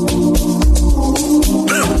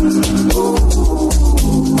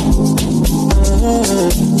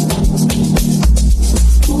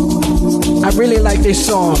 I really like this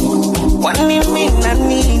song.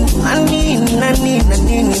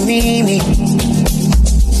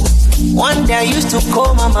 One day I used to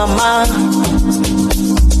call my mama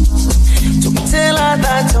to tell her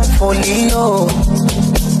that I'm falling low.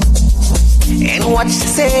 And what she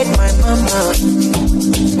said, my mama,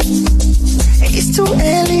 it's too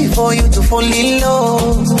early for you to fall in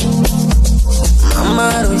love.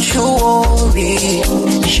 Mama, don't you worry,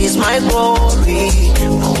 she's my glory,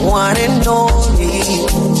 my one and only.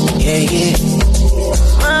 Yeah, yeah.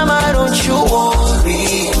 Mama, don't you worry,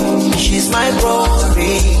 she's my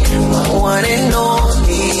glory, my one and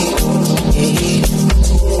only. Yeah, yeah.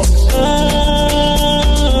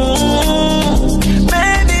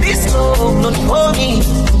 Baby, this love not for me.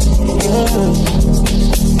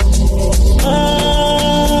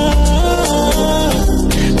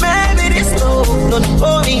 Baby, this love not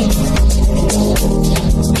for me.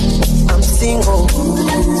 I'm single.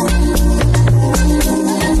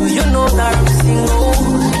 Do you know that I'm single?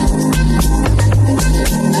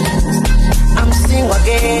 I'm single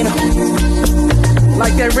again.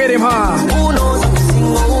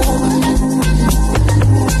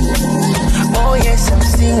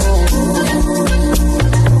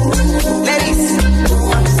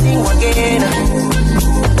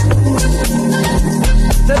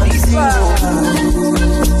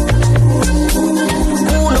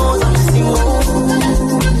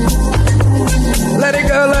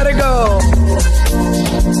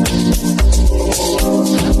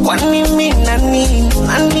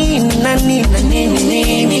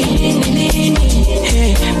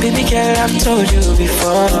 I've told you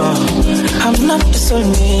before, I'm not the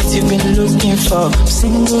soulmate you've been looking for. I'm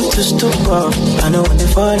single to stupor, I know when they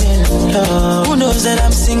fall in love. Who knows that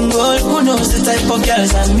I'm single? Who knows the type of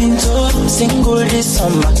girls I'm into? Single this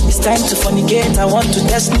summer, it's time to fornicate. I want to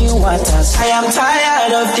test new waters. I am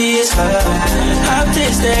tired of this love, I've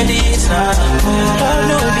tasted it now. Love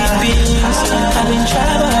no big beans, I've been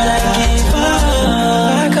trying but I give up.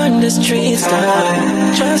 Back on the streets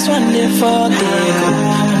now, just one day for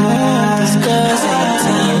the discuss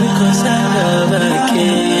anything because I love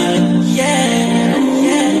again. Yeah,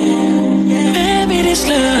 yeah, yeah. Baby, this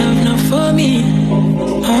love not for me.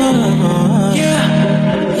 Oh, yeah,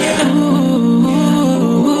 yeah. Ooh,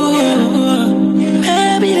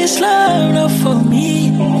 baby, this love not for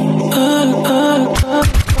me. Oh, oh, oh.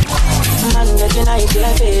 Man, getting high till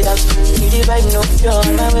I fade out. You the vibe, no, you're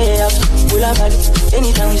on my way out. Pull up and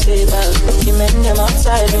anytime we say back. The men them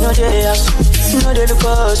outside, we know they out. No they look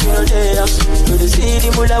us, we know they out. To the city,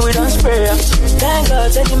 mula, we don't spray out. Thank God,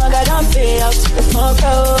 said the maga don't pay out.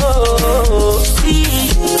 Oh, see,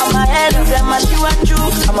 I'm ahead of them, I see what you.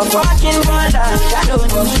 I'm a fucking baller, I don't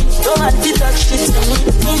need. Don't want to talk shit to me.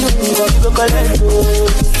 Me know me, but you go collect.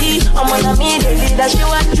 See, I'm on a daily, that's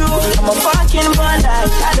what you. I'm a fucking baller,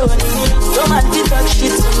 I don't need. Don't want to talk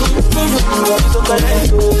shit to me. Me know me, but you go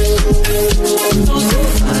collect.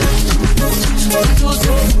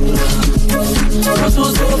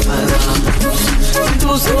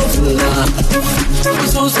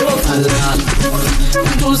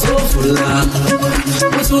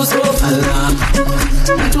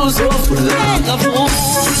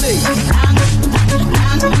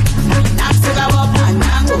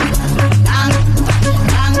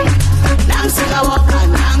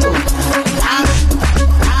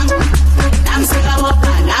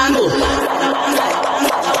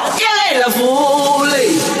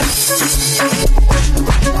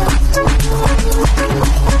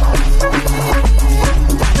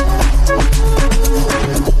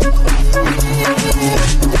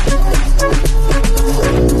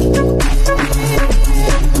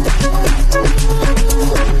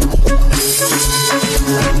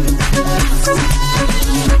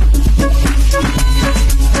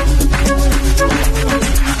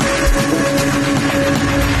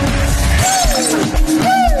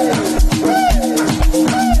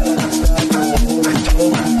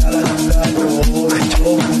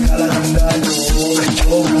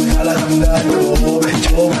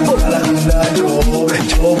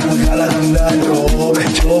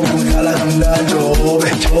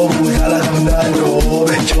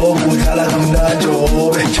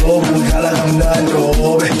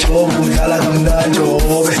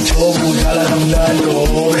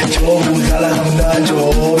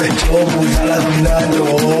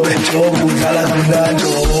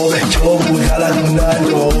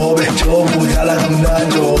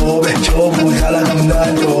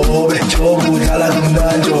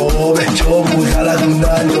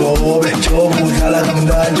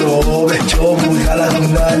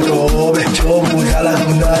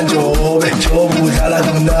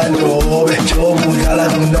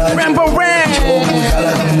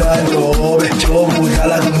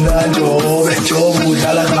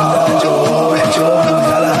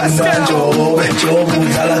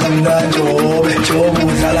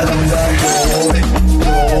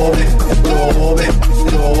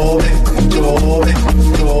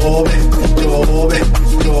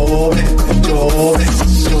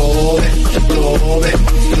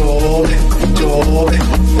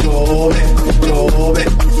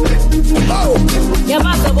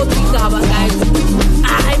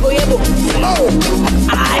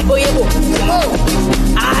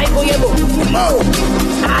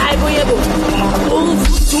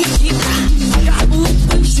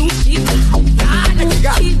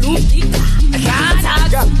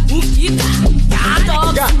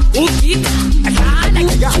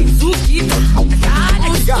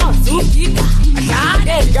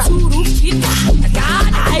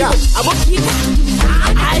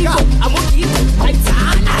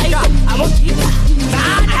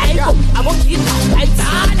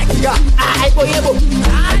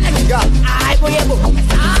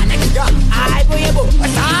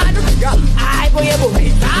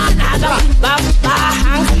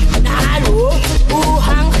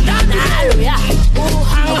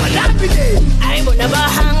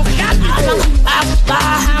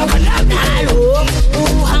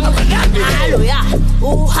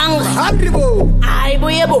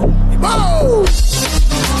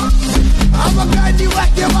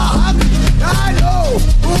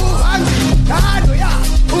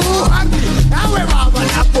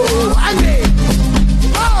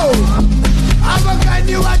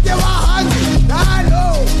 What you want?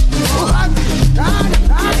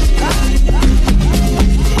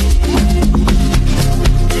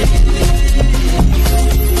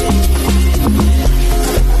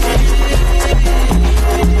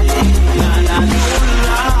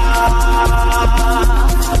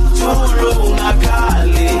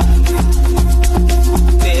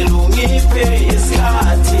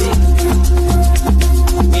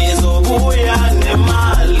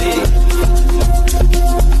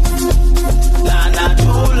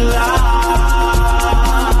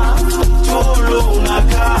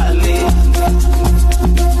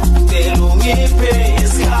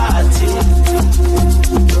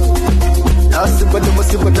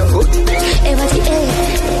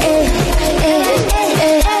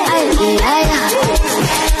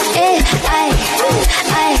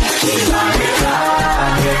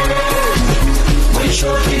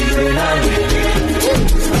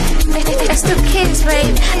 It's the kids,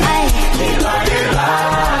 babe.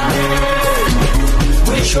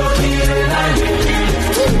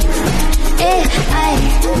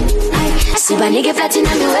 Sibanike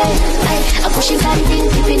platinum way. Akushi kanting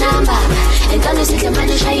pipi number. Entano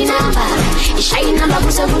sikamani shy number. Shy number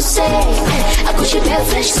busa buse. Akushi pe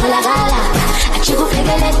fresh solagala. Achiku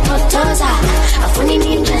pegele totoza. Afuni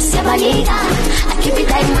ninja sebanita. Akipi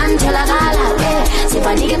diamond solagala.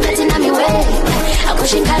 Sibanike platinum way.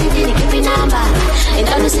 Akushi kanting pipi number.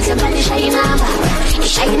 Entano sikamani shy number.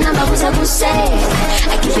 Shy number busa buse.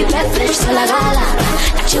 Akipi pe fresh solagala.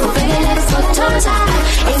 Achiku pegele totoza.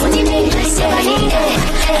 Afuni ninja sebanita.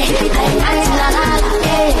 Keep it that man, la la la,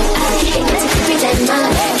 keep it that man,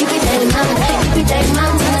 keep it that man, keep it that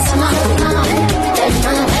man, sama mama, keep it that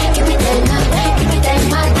man, keep it that man, keep it that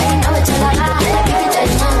man, now it's la la, keep it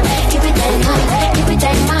that man, keep it that man, keep it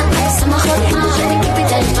that man, sama mama, keep it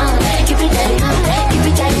that man, keep it that man, keep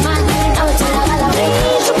it that man, now it's la la la,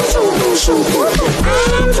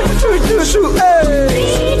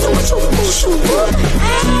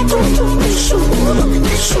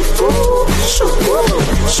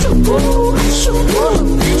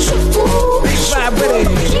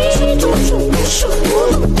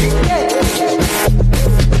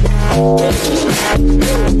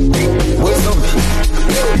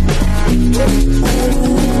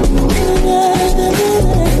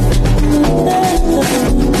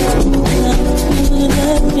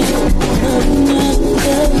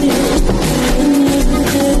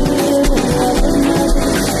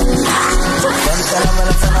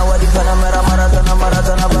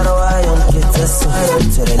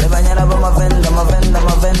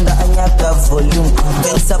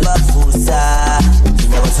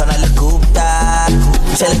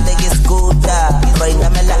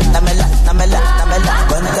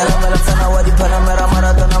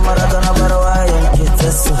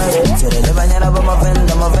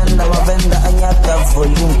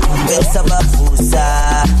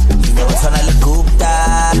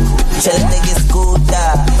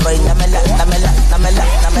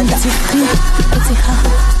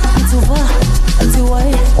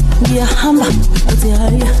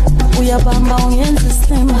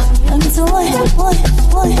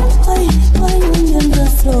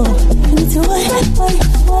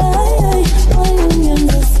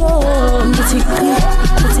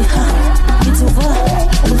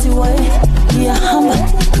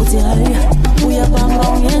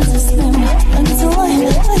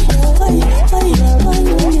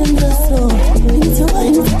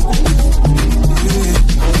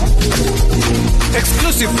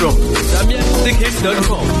 Exclusive from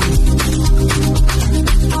ZambianMusicHits.com.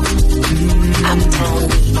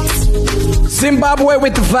 Zimbabwe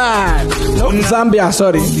with the vibe. No, Zambia,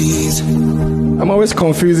 sorry. I'm always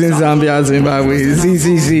confusing Zambia and Zimbabwe. Z.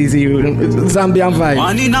 Zambian vibe.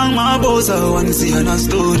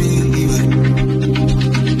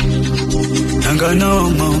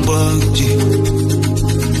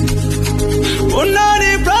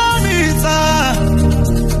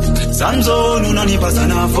 Samson unanipasa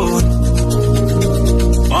na phone.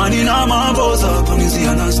 Wani na maboza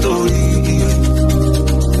kunizia na story.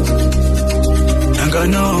 Nanga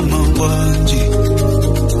na mabwaji.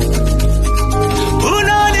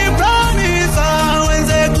 Unani promise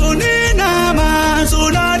wenze kunina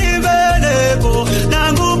mazunani beleko.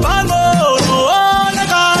 Nangu pango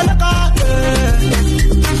leka. Leka.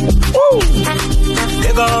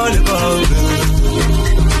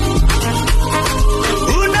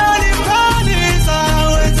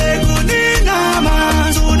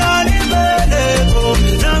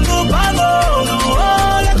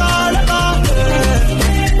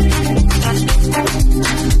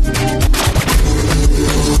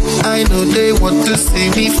 I know they want to see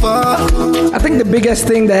me fall. I think the biggest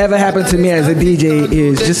thing that ever happened to me as a DJ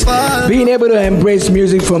is just being able to embrace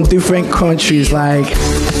music from different countries. Like,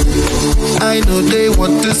 I know they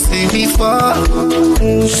want to see me fall.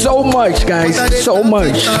 So much, guys, so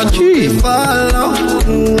much. Gee.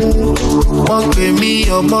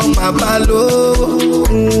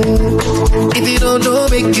 If you don't know,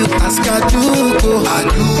 make you ask I do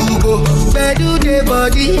go. Where do they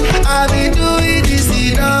body? I been doing this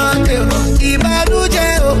in if I do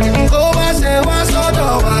jail, go and say what's on the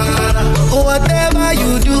water. Whatever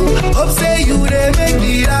you do, hope say you they make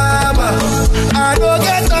me laugh. I don't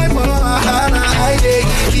get time for I take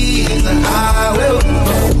it.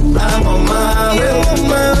 I'm on my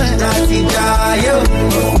way, that's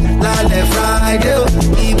it. lálẹ́ Friday o,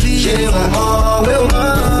 ibi ṣe ọ̀wé o,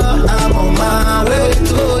 I'm on my way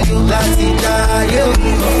to you láti jayé o,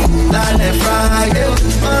 lálẹ́ Friday o.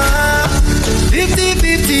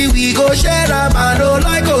 50-50 we go share am, I no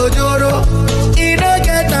like ojoro. E no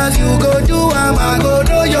get as you go do am, I go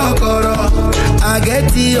know your koro. I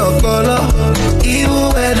get your color, even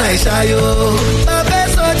when I shy yo. My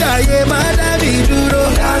best soldier, yeah, man, dami duro.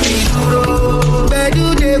 Bedu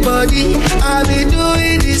the body, I be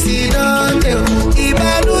doing this in all day.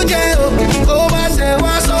 Ibanuje o, over say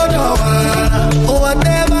what's on the wall.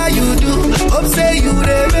 Whatever you do, hope say you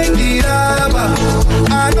dey make the rubber.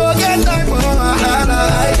 I no get time for wahala,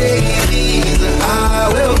 I dey easy. I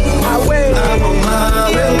will, I'm on my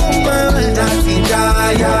way, that's the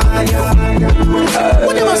jaya.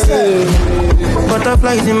 What am I saying?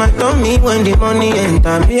 Butterflies in my tummy when the money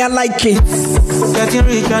enter me. I like it. Getting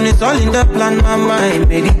rich and it's all in the plan. My mind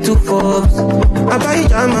made it to Forbes. I buy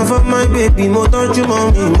jam for my baby. Mo don't you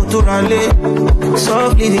mommy, mo to rally.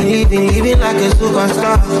 Soft living like a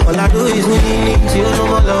superstar. All I do is winning till no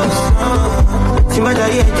more loss. She might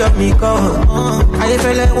have job me call. I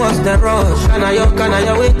feel like what's the rush? Can I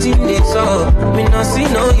waiting this up? Me not see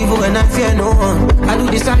no evil when I fear no one. I do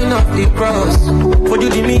the sign of the cross. For you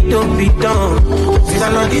the me don't be done. Since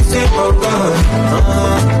I'm not the same for God.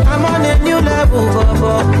 I'm on a new level,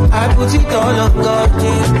 Bobo. I put it all on God.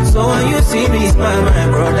 So when you see me smile, my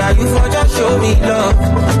brother, you for just show me love.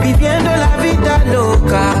 Viviendo la vida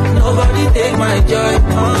loca. Nobody take my joy.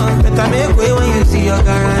 Better make way when you see your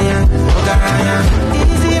garaya.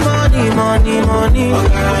 Easy money.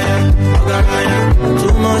 Ogaraya.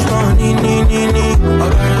 Too much money,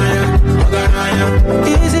 Ogaraya.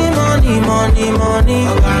 Easy money.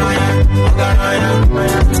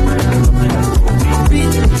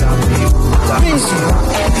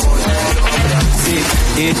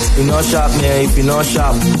 If you not sharp, man, if you not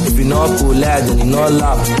sharp, if you not polite, then you not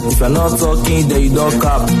laugh. If you're not talking, then you don't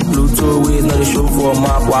cap. Pluto ways not the show for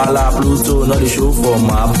map. Walla Pluto not the show for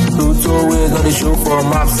map. Pluto ways not the show for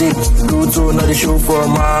map. See, Pluto not the show for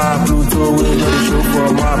map. Pluto ways not the show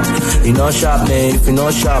for map. You not sharp, man, if you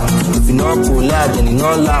not sharp, if you not polite, then you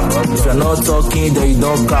not laugh. If you're not talking, then you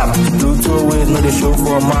don't cap. Pluto ways not the show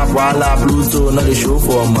for map. Walla Pluto not the show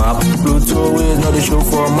for map. Pluto ways not the show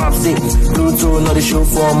for map. See, Pluto not the show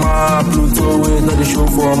for map. Pluto ways not the show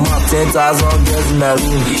for map. 10,000 girls in my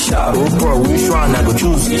room. Oh bro, which one I go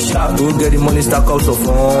choose? Go get the money, stack out of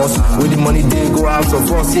funds. With the money they go out of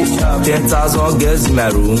funds. 10,000 girls in my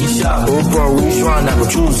room. Oh bro, which one I go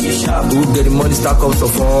choose? Go get the money, stack out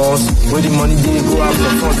of funds. With the money they go out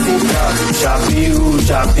of funds.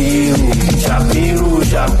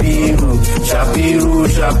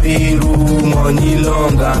 Shapiru, money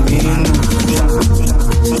long and mean.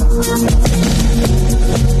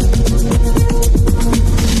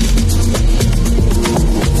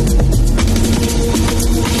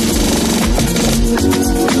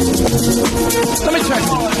 Let me check.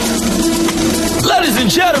 Ladies and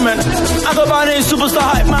gentlemen, I go by the name Superstar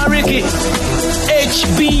Hype Man Ricky.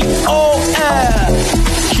 HBOL.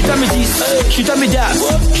 She tell me this, she tell me that.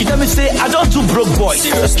 She tell me say I don't do broke boy.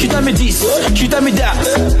 She tell me this, she tell me that.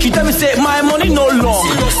 She tell me say my money no long.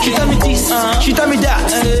 She tell me this, she tell me that.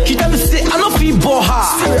 She tell me say I don't feel bore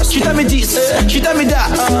her. She tell me this, she tell me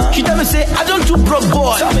that. She tell me say I don't do broke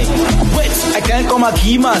boy. Wait, I can't come and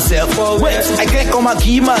keep myself. Wait, I can't come and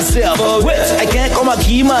keep myself. Wait, I can't come and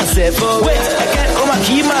keep myself. Wait, I can't come and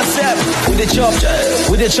keep myself. With the chop live,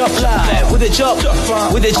 with the chop live, with the chop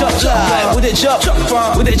live, with the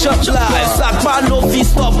chop live. Sakba no fee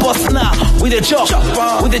stop us now. With the chop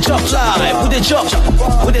live, with the chop live, with the chop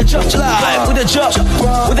live, with the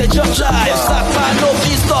chop live. Sakba no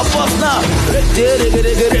fee stop us now.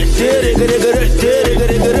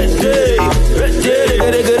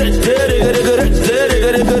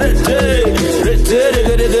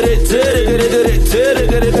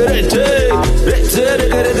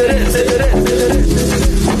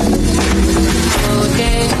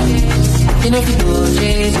 You know if you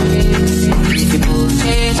bullshit, if you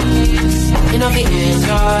bullshit, you know if you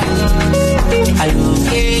enjoy. I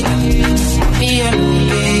look it, me I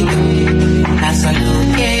look it, as I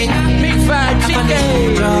look it, big fat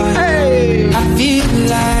chicken. Hey, I feel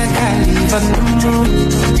like I live on the moon.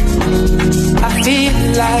 I feel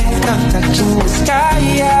like I'm touching the sky.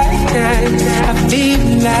 I feel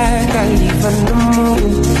like I live on the moon.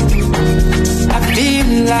 I feel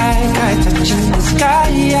like I touch in the sky.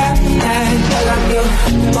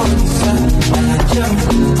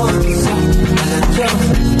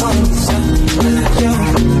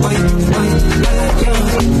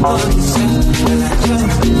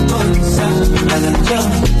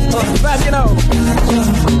 Back it up.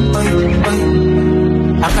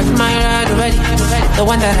 the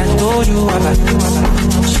one that I told you about.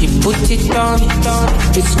 She put it on,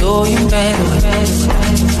 it's going better.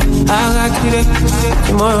 I got it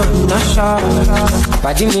tomorrow, not sure.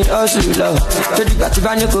 Pàdé mi ọ̀sùn lọ, lójú ìgbà tí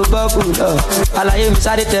bá ní kò bọ́ọ̀kù lọ. Àlàyé mi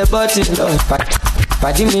sáré tẹ bọ́ọ̀tì lọ.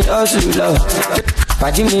 Pàdé mi ọ̀sùn lọ,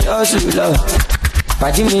 pàdé mi ọ̀sùn lọ.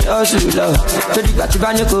 Pàdé mi ọ̀sùn lọ, lójú ìgbà tí bá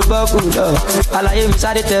ní kò bọ́ọ̀kù lọ. Àlàyé mi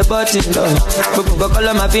sáré tẹ bọ́ọ̀tì lọ. Gbogbo nǹkan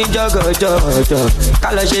lọ́ máa fi ń jọ́gọ̀jọ̀. Ká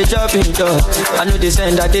lọ ṣe shopping jọ. I know they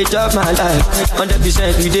send that they chop my life.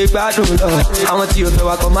 100% we dey gbádùn lọ. Àwọn tí o fẹ́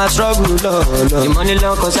wa kọ́ máa struggle lọ. The money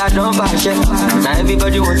long cause I don't buy shit. Now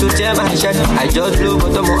everybody want to tear my shirt. I just blow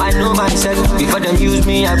but I know myself. Before them use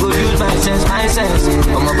me, I go use my sense.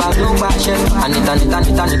 Ọmọ bá ló ń gbà ṣẹ́.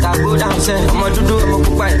 Anita go down sẹ́. Ọmọ dúdú ọmọ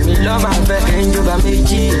pupa èmi lọ́ máa fẹ́. Ẹyin jọba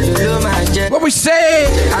méjì ló máa jẹ́. What we say?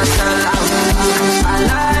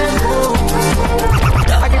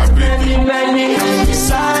 I get many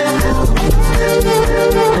disciples.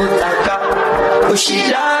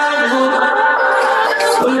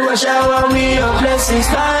 Oluwa shower me your blessings,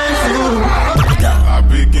 thank you. I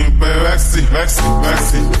begin pay Vexy,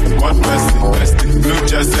 what Bestie, Blue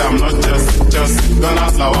Jersey, I'm not Jersey, don't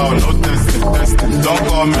ask how I'll no testing, don't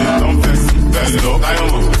call me, don't Bessie, Bello,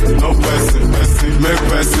 Diamond, no person, make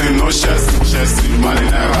person, no chessy,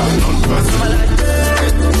 Marinera, no person.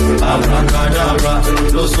 Abracadabra,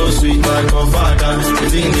 no so sweet like your father, you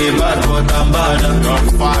think they bad but I'm bad,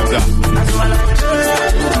 Godfather.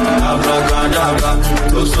 Abracadabra,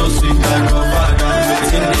 no so sweet like your father, you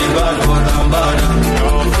think they bad but I'm bad.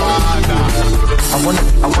 I wanna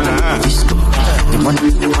disco. They want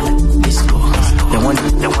disco. They want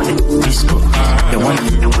disco. They want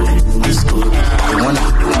disco. They want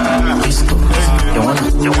disco. They want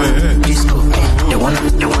disco. They want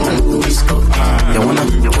disco. They want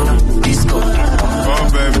disco. Oh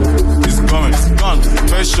baby, it's going, it's gone.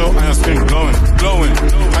 Facial and your skin glowing.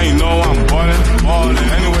 And you know I'm balling.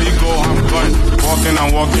 Anywhere you go, I'm going.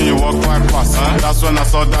 Walking, you walk right past. That's when I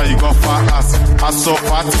saw that you got fat ass. I so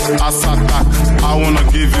fat, ass attack. I wanna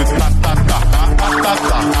give you ta-ta-ta.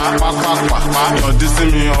 You're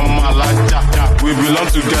dissing me on my life. We belong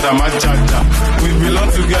together, my cha-cha.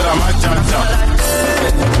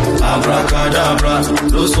 Abracadabra,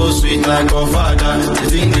 no so sweet like your father. You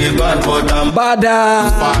think they bad but I'm bad.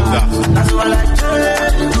 That's what I tell.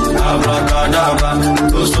 Abracadabra,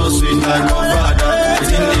 no so sweet like your father. You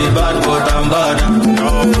think they bad but I'm bad.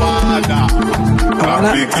 Your father. I'm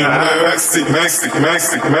picking Mexic.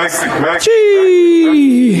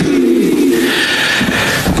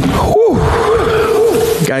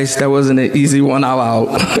 Guys, that wasn't an easy 1 hour out.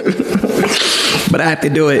 But I had to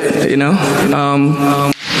do it, you know.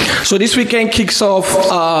 So this weekend kicks off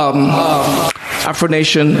Afro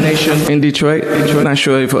Nation in Detroit. I'm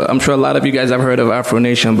sure a lot of you guys have heard of Afro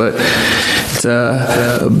Nation, but it's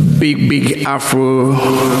a big Afro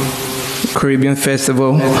Caribbean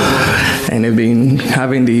festival, and they've been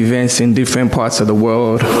having the events in different parts of the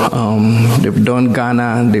world. They've done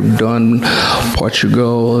Ghana, they've done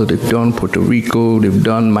Portugal, they've done Puerto Rico, they've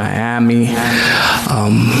done Miami.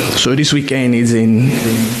 So this weekend is in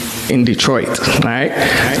Detroit, right?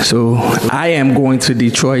 So I am going to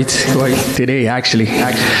Detroit today, actually.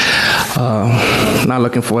 Not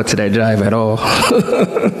looking forward to that drive at all.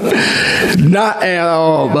 Not at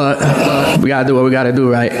all, but we gotta do what we gotta do,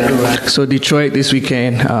 right? So Detroit this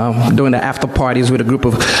weekend, doing the after parties with a group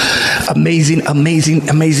of amazing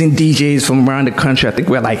DJs from around the country. I think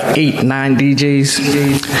we're like 8-9 DJs.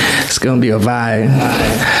 It's gonna be a vibe.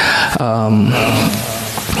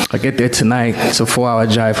 I get there tonight. It's a 4-hour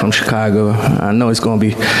drive from Chicago. I know it's gonna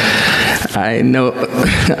be.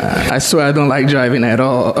 I swear I don't like driving at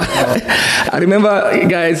all. I remember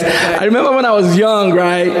when I was young,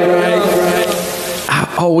 right?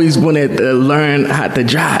 I always wanted to learn how to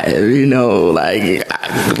drive, you know, like,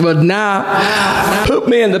 but now, put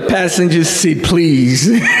me in the passenger seat, please.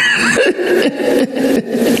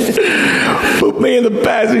 Put me in the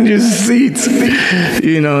passenger seat.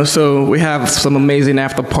 You know, so we have some amazing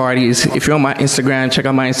after parties. If you're on my Instagram, check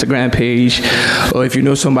out my Instagram page. Or if you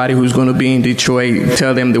know somebody who's going to be in Detroit,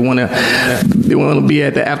 tell them they want to be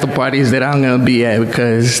at the after parties that I'm going to be at,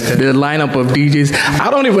 because the lineup of DJs, I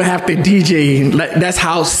don't even have to DJ. That's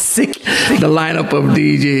how sick the lineup of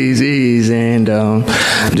DJs is. And I'm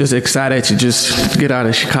just excited to just get out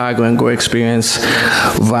of Chicago and go experience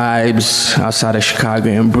vibes outside of Chicago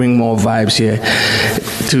and bring more vibes here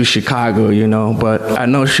to Chicago, you know. But I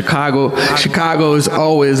know Chicago is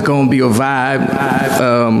always going to be a vibe.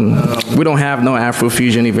 We don't have no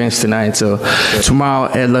Afrofusion events tonight, so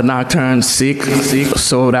tomorrow at La Nocturne, sick,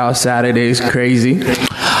 sold out Saturdays, crazy.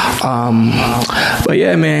 But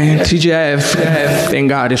yeah, man, TGIF, thank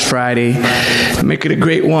God it's Friday. Make it a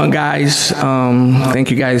great one, guys.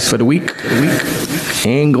 Thank you guys for the week.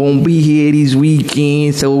 Ain't gonna be here this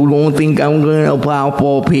weekend, so don't think I'm gonna pop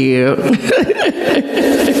up here.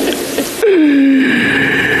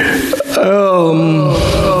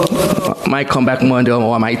 Might come back Monday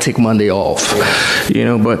or I might take Monday off,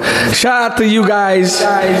 but shout out to you guys,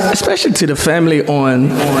 especially to the family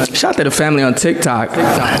shout out to the family on TikTok,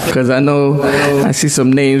 because I know I see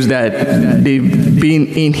some names that they've been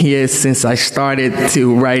in here since I started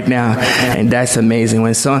to right now, and that's amazing.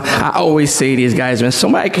 I always say this, guys, when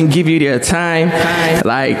somebody can give you their time,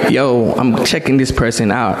 like, yo, I'm checking this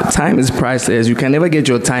person out. Time is priceless. You can never get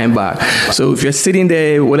your time back. So if you're sitting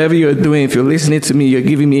there, whatever you're doing, if you're listening to me, you're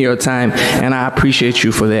giving me your time, and I appreciate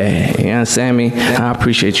you for that. You understand me? I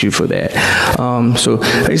appreciate you for that. So,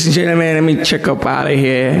 ladies and gentlemen, let me check up out of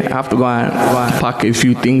here. I have to go and pack a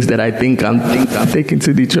few things that I think I'm taking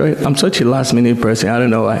to Detroit. I'm such a last minute person. I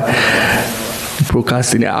don't know why.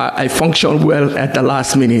 Procrastinate. I function well at the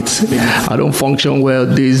last minute. I don't function well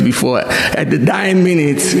days before. At the dying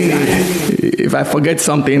minute, if I forget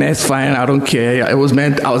something, that's fine. I don't care. I was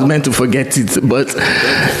meant to forget it. But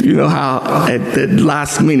you know how at the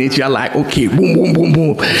last minute you're like, okay, boom, boom, boom,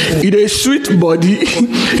 boom. It's a sweet body.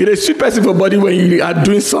 It's a sweet person for body when you are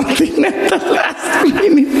doing something at the last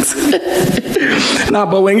minute. Now,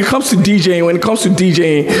 but when it comes to DJing,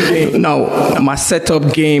 no, my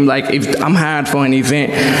setup game, like if I'm hired for an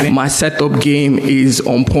event, my setup game is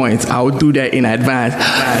on point. I will do that in advance,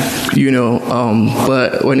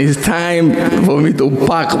 but when it's time for me to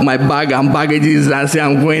pack my bag and baggages and say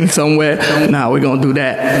I'm going somewhere, we're gonna do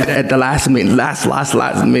that at the last minute, last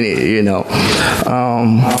minute,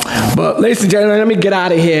 But ladies and gentlemen, let me get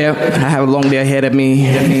out of here. I have a long day ahead of me,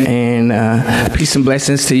 and peace and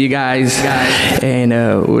blessings to you guys, and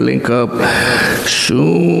we'll link up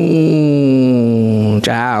soon.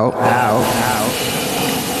 Ciao.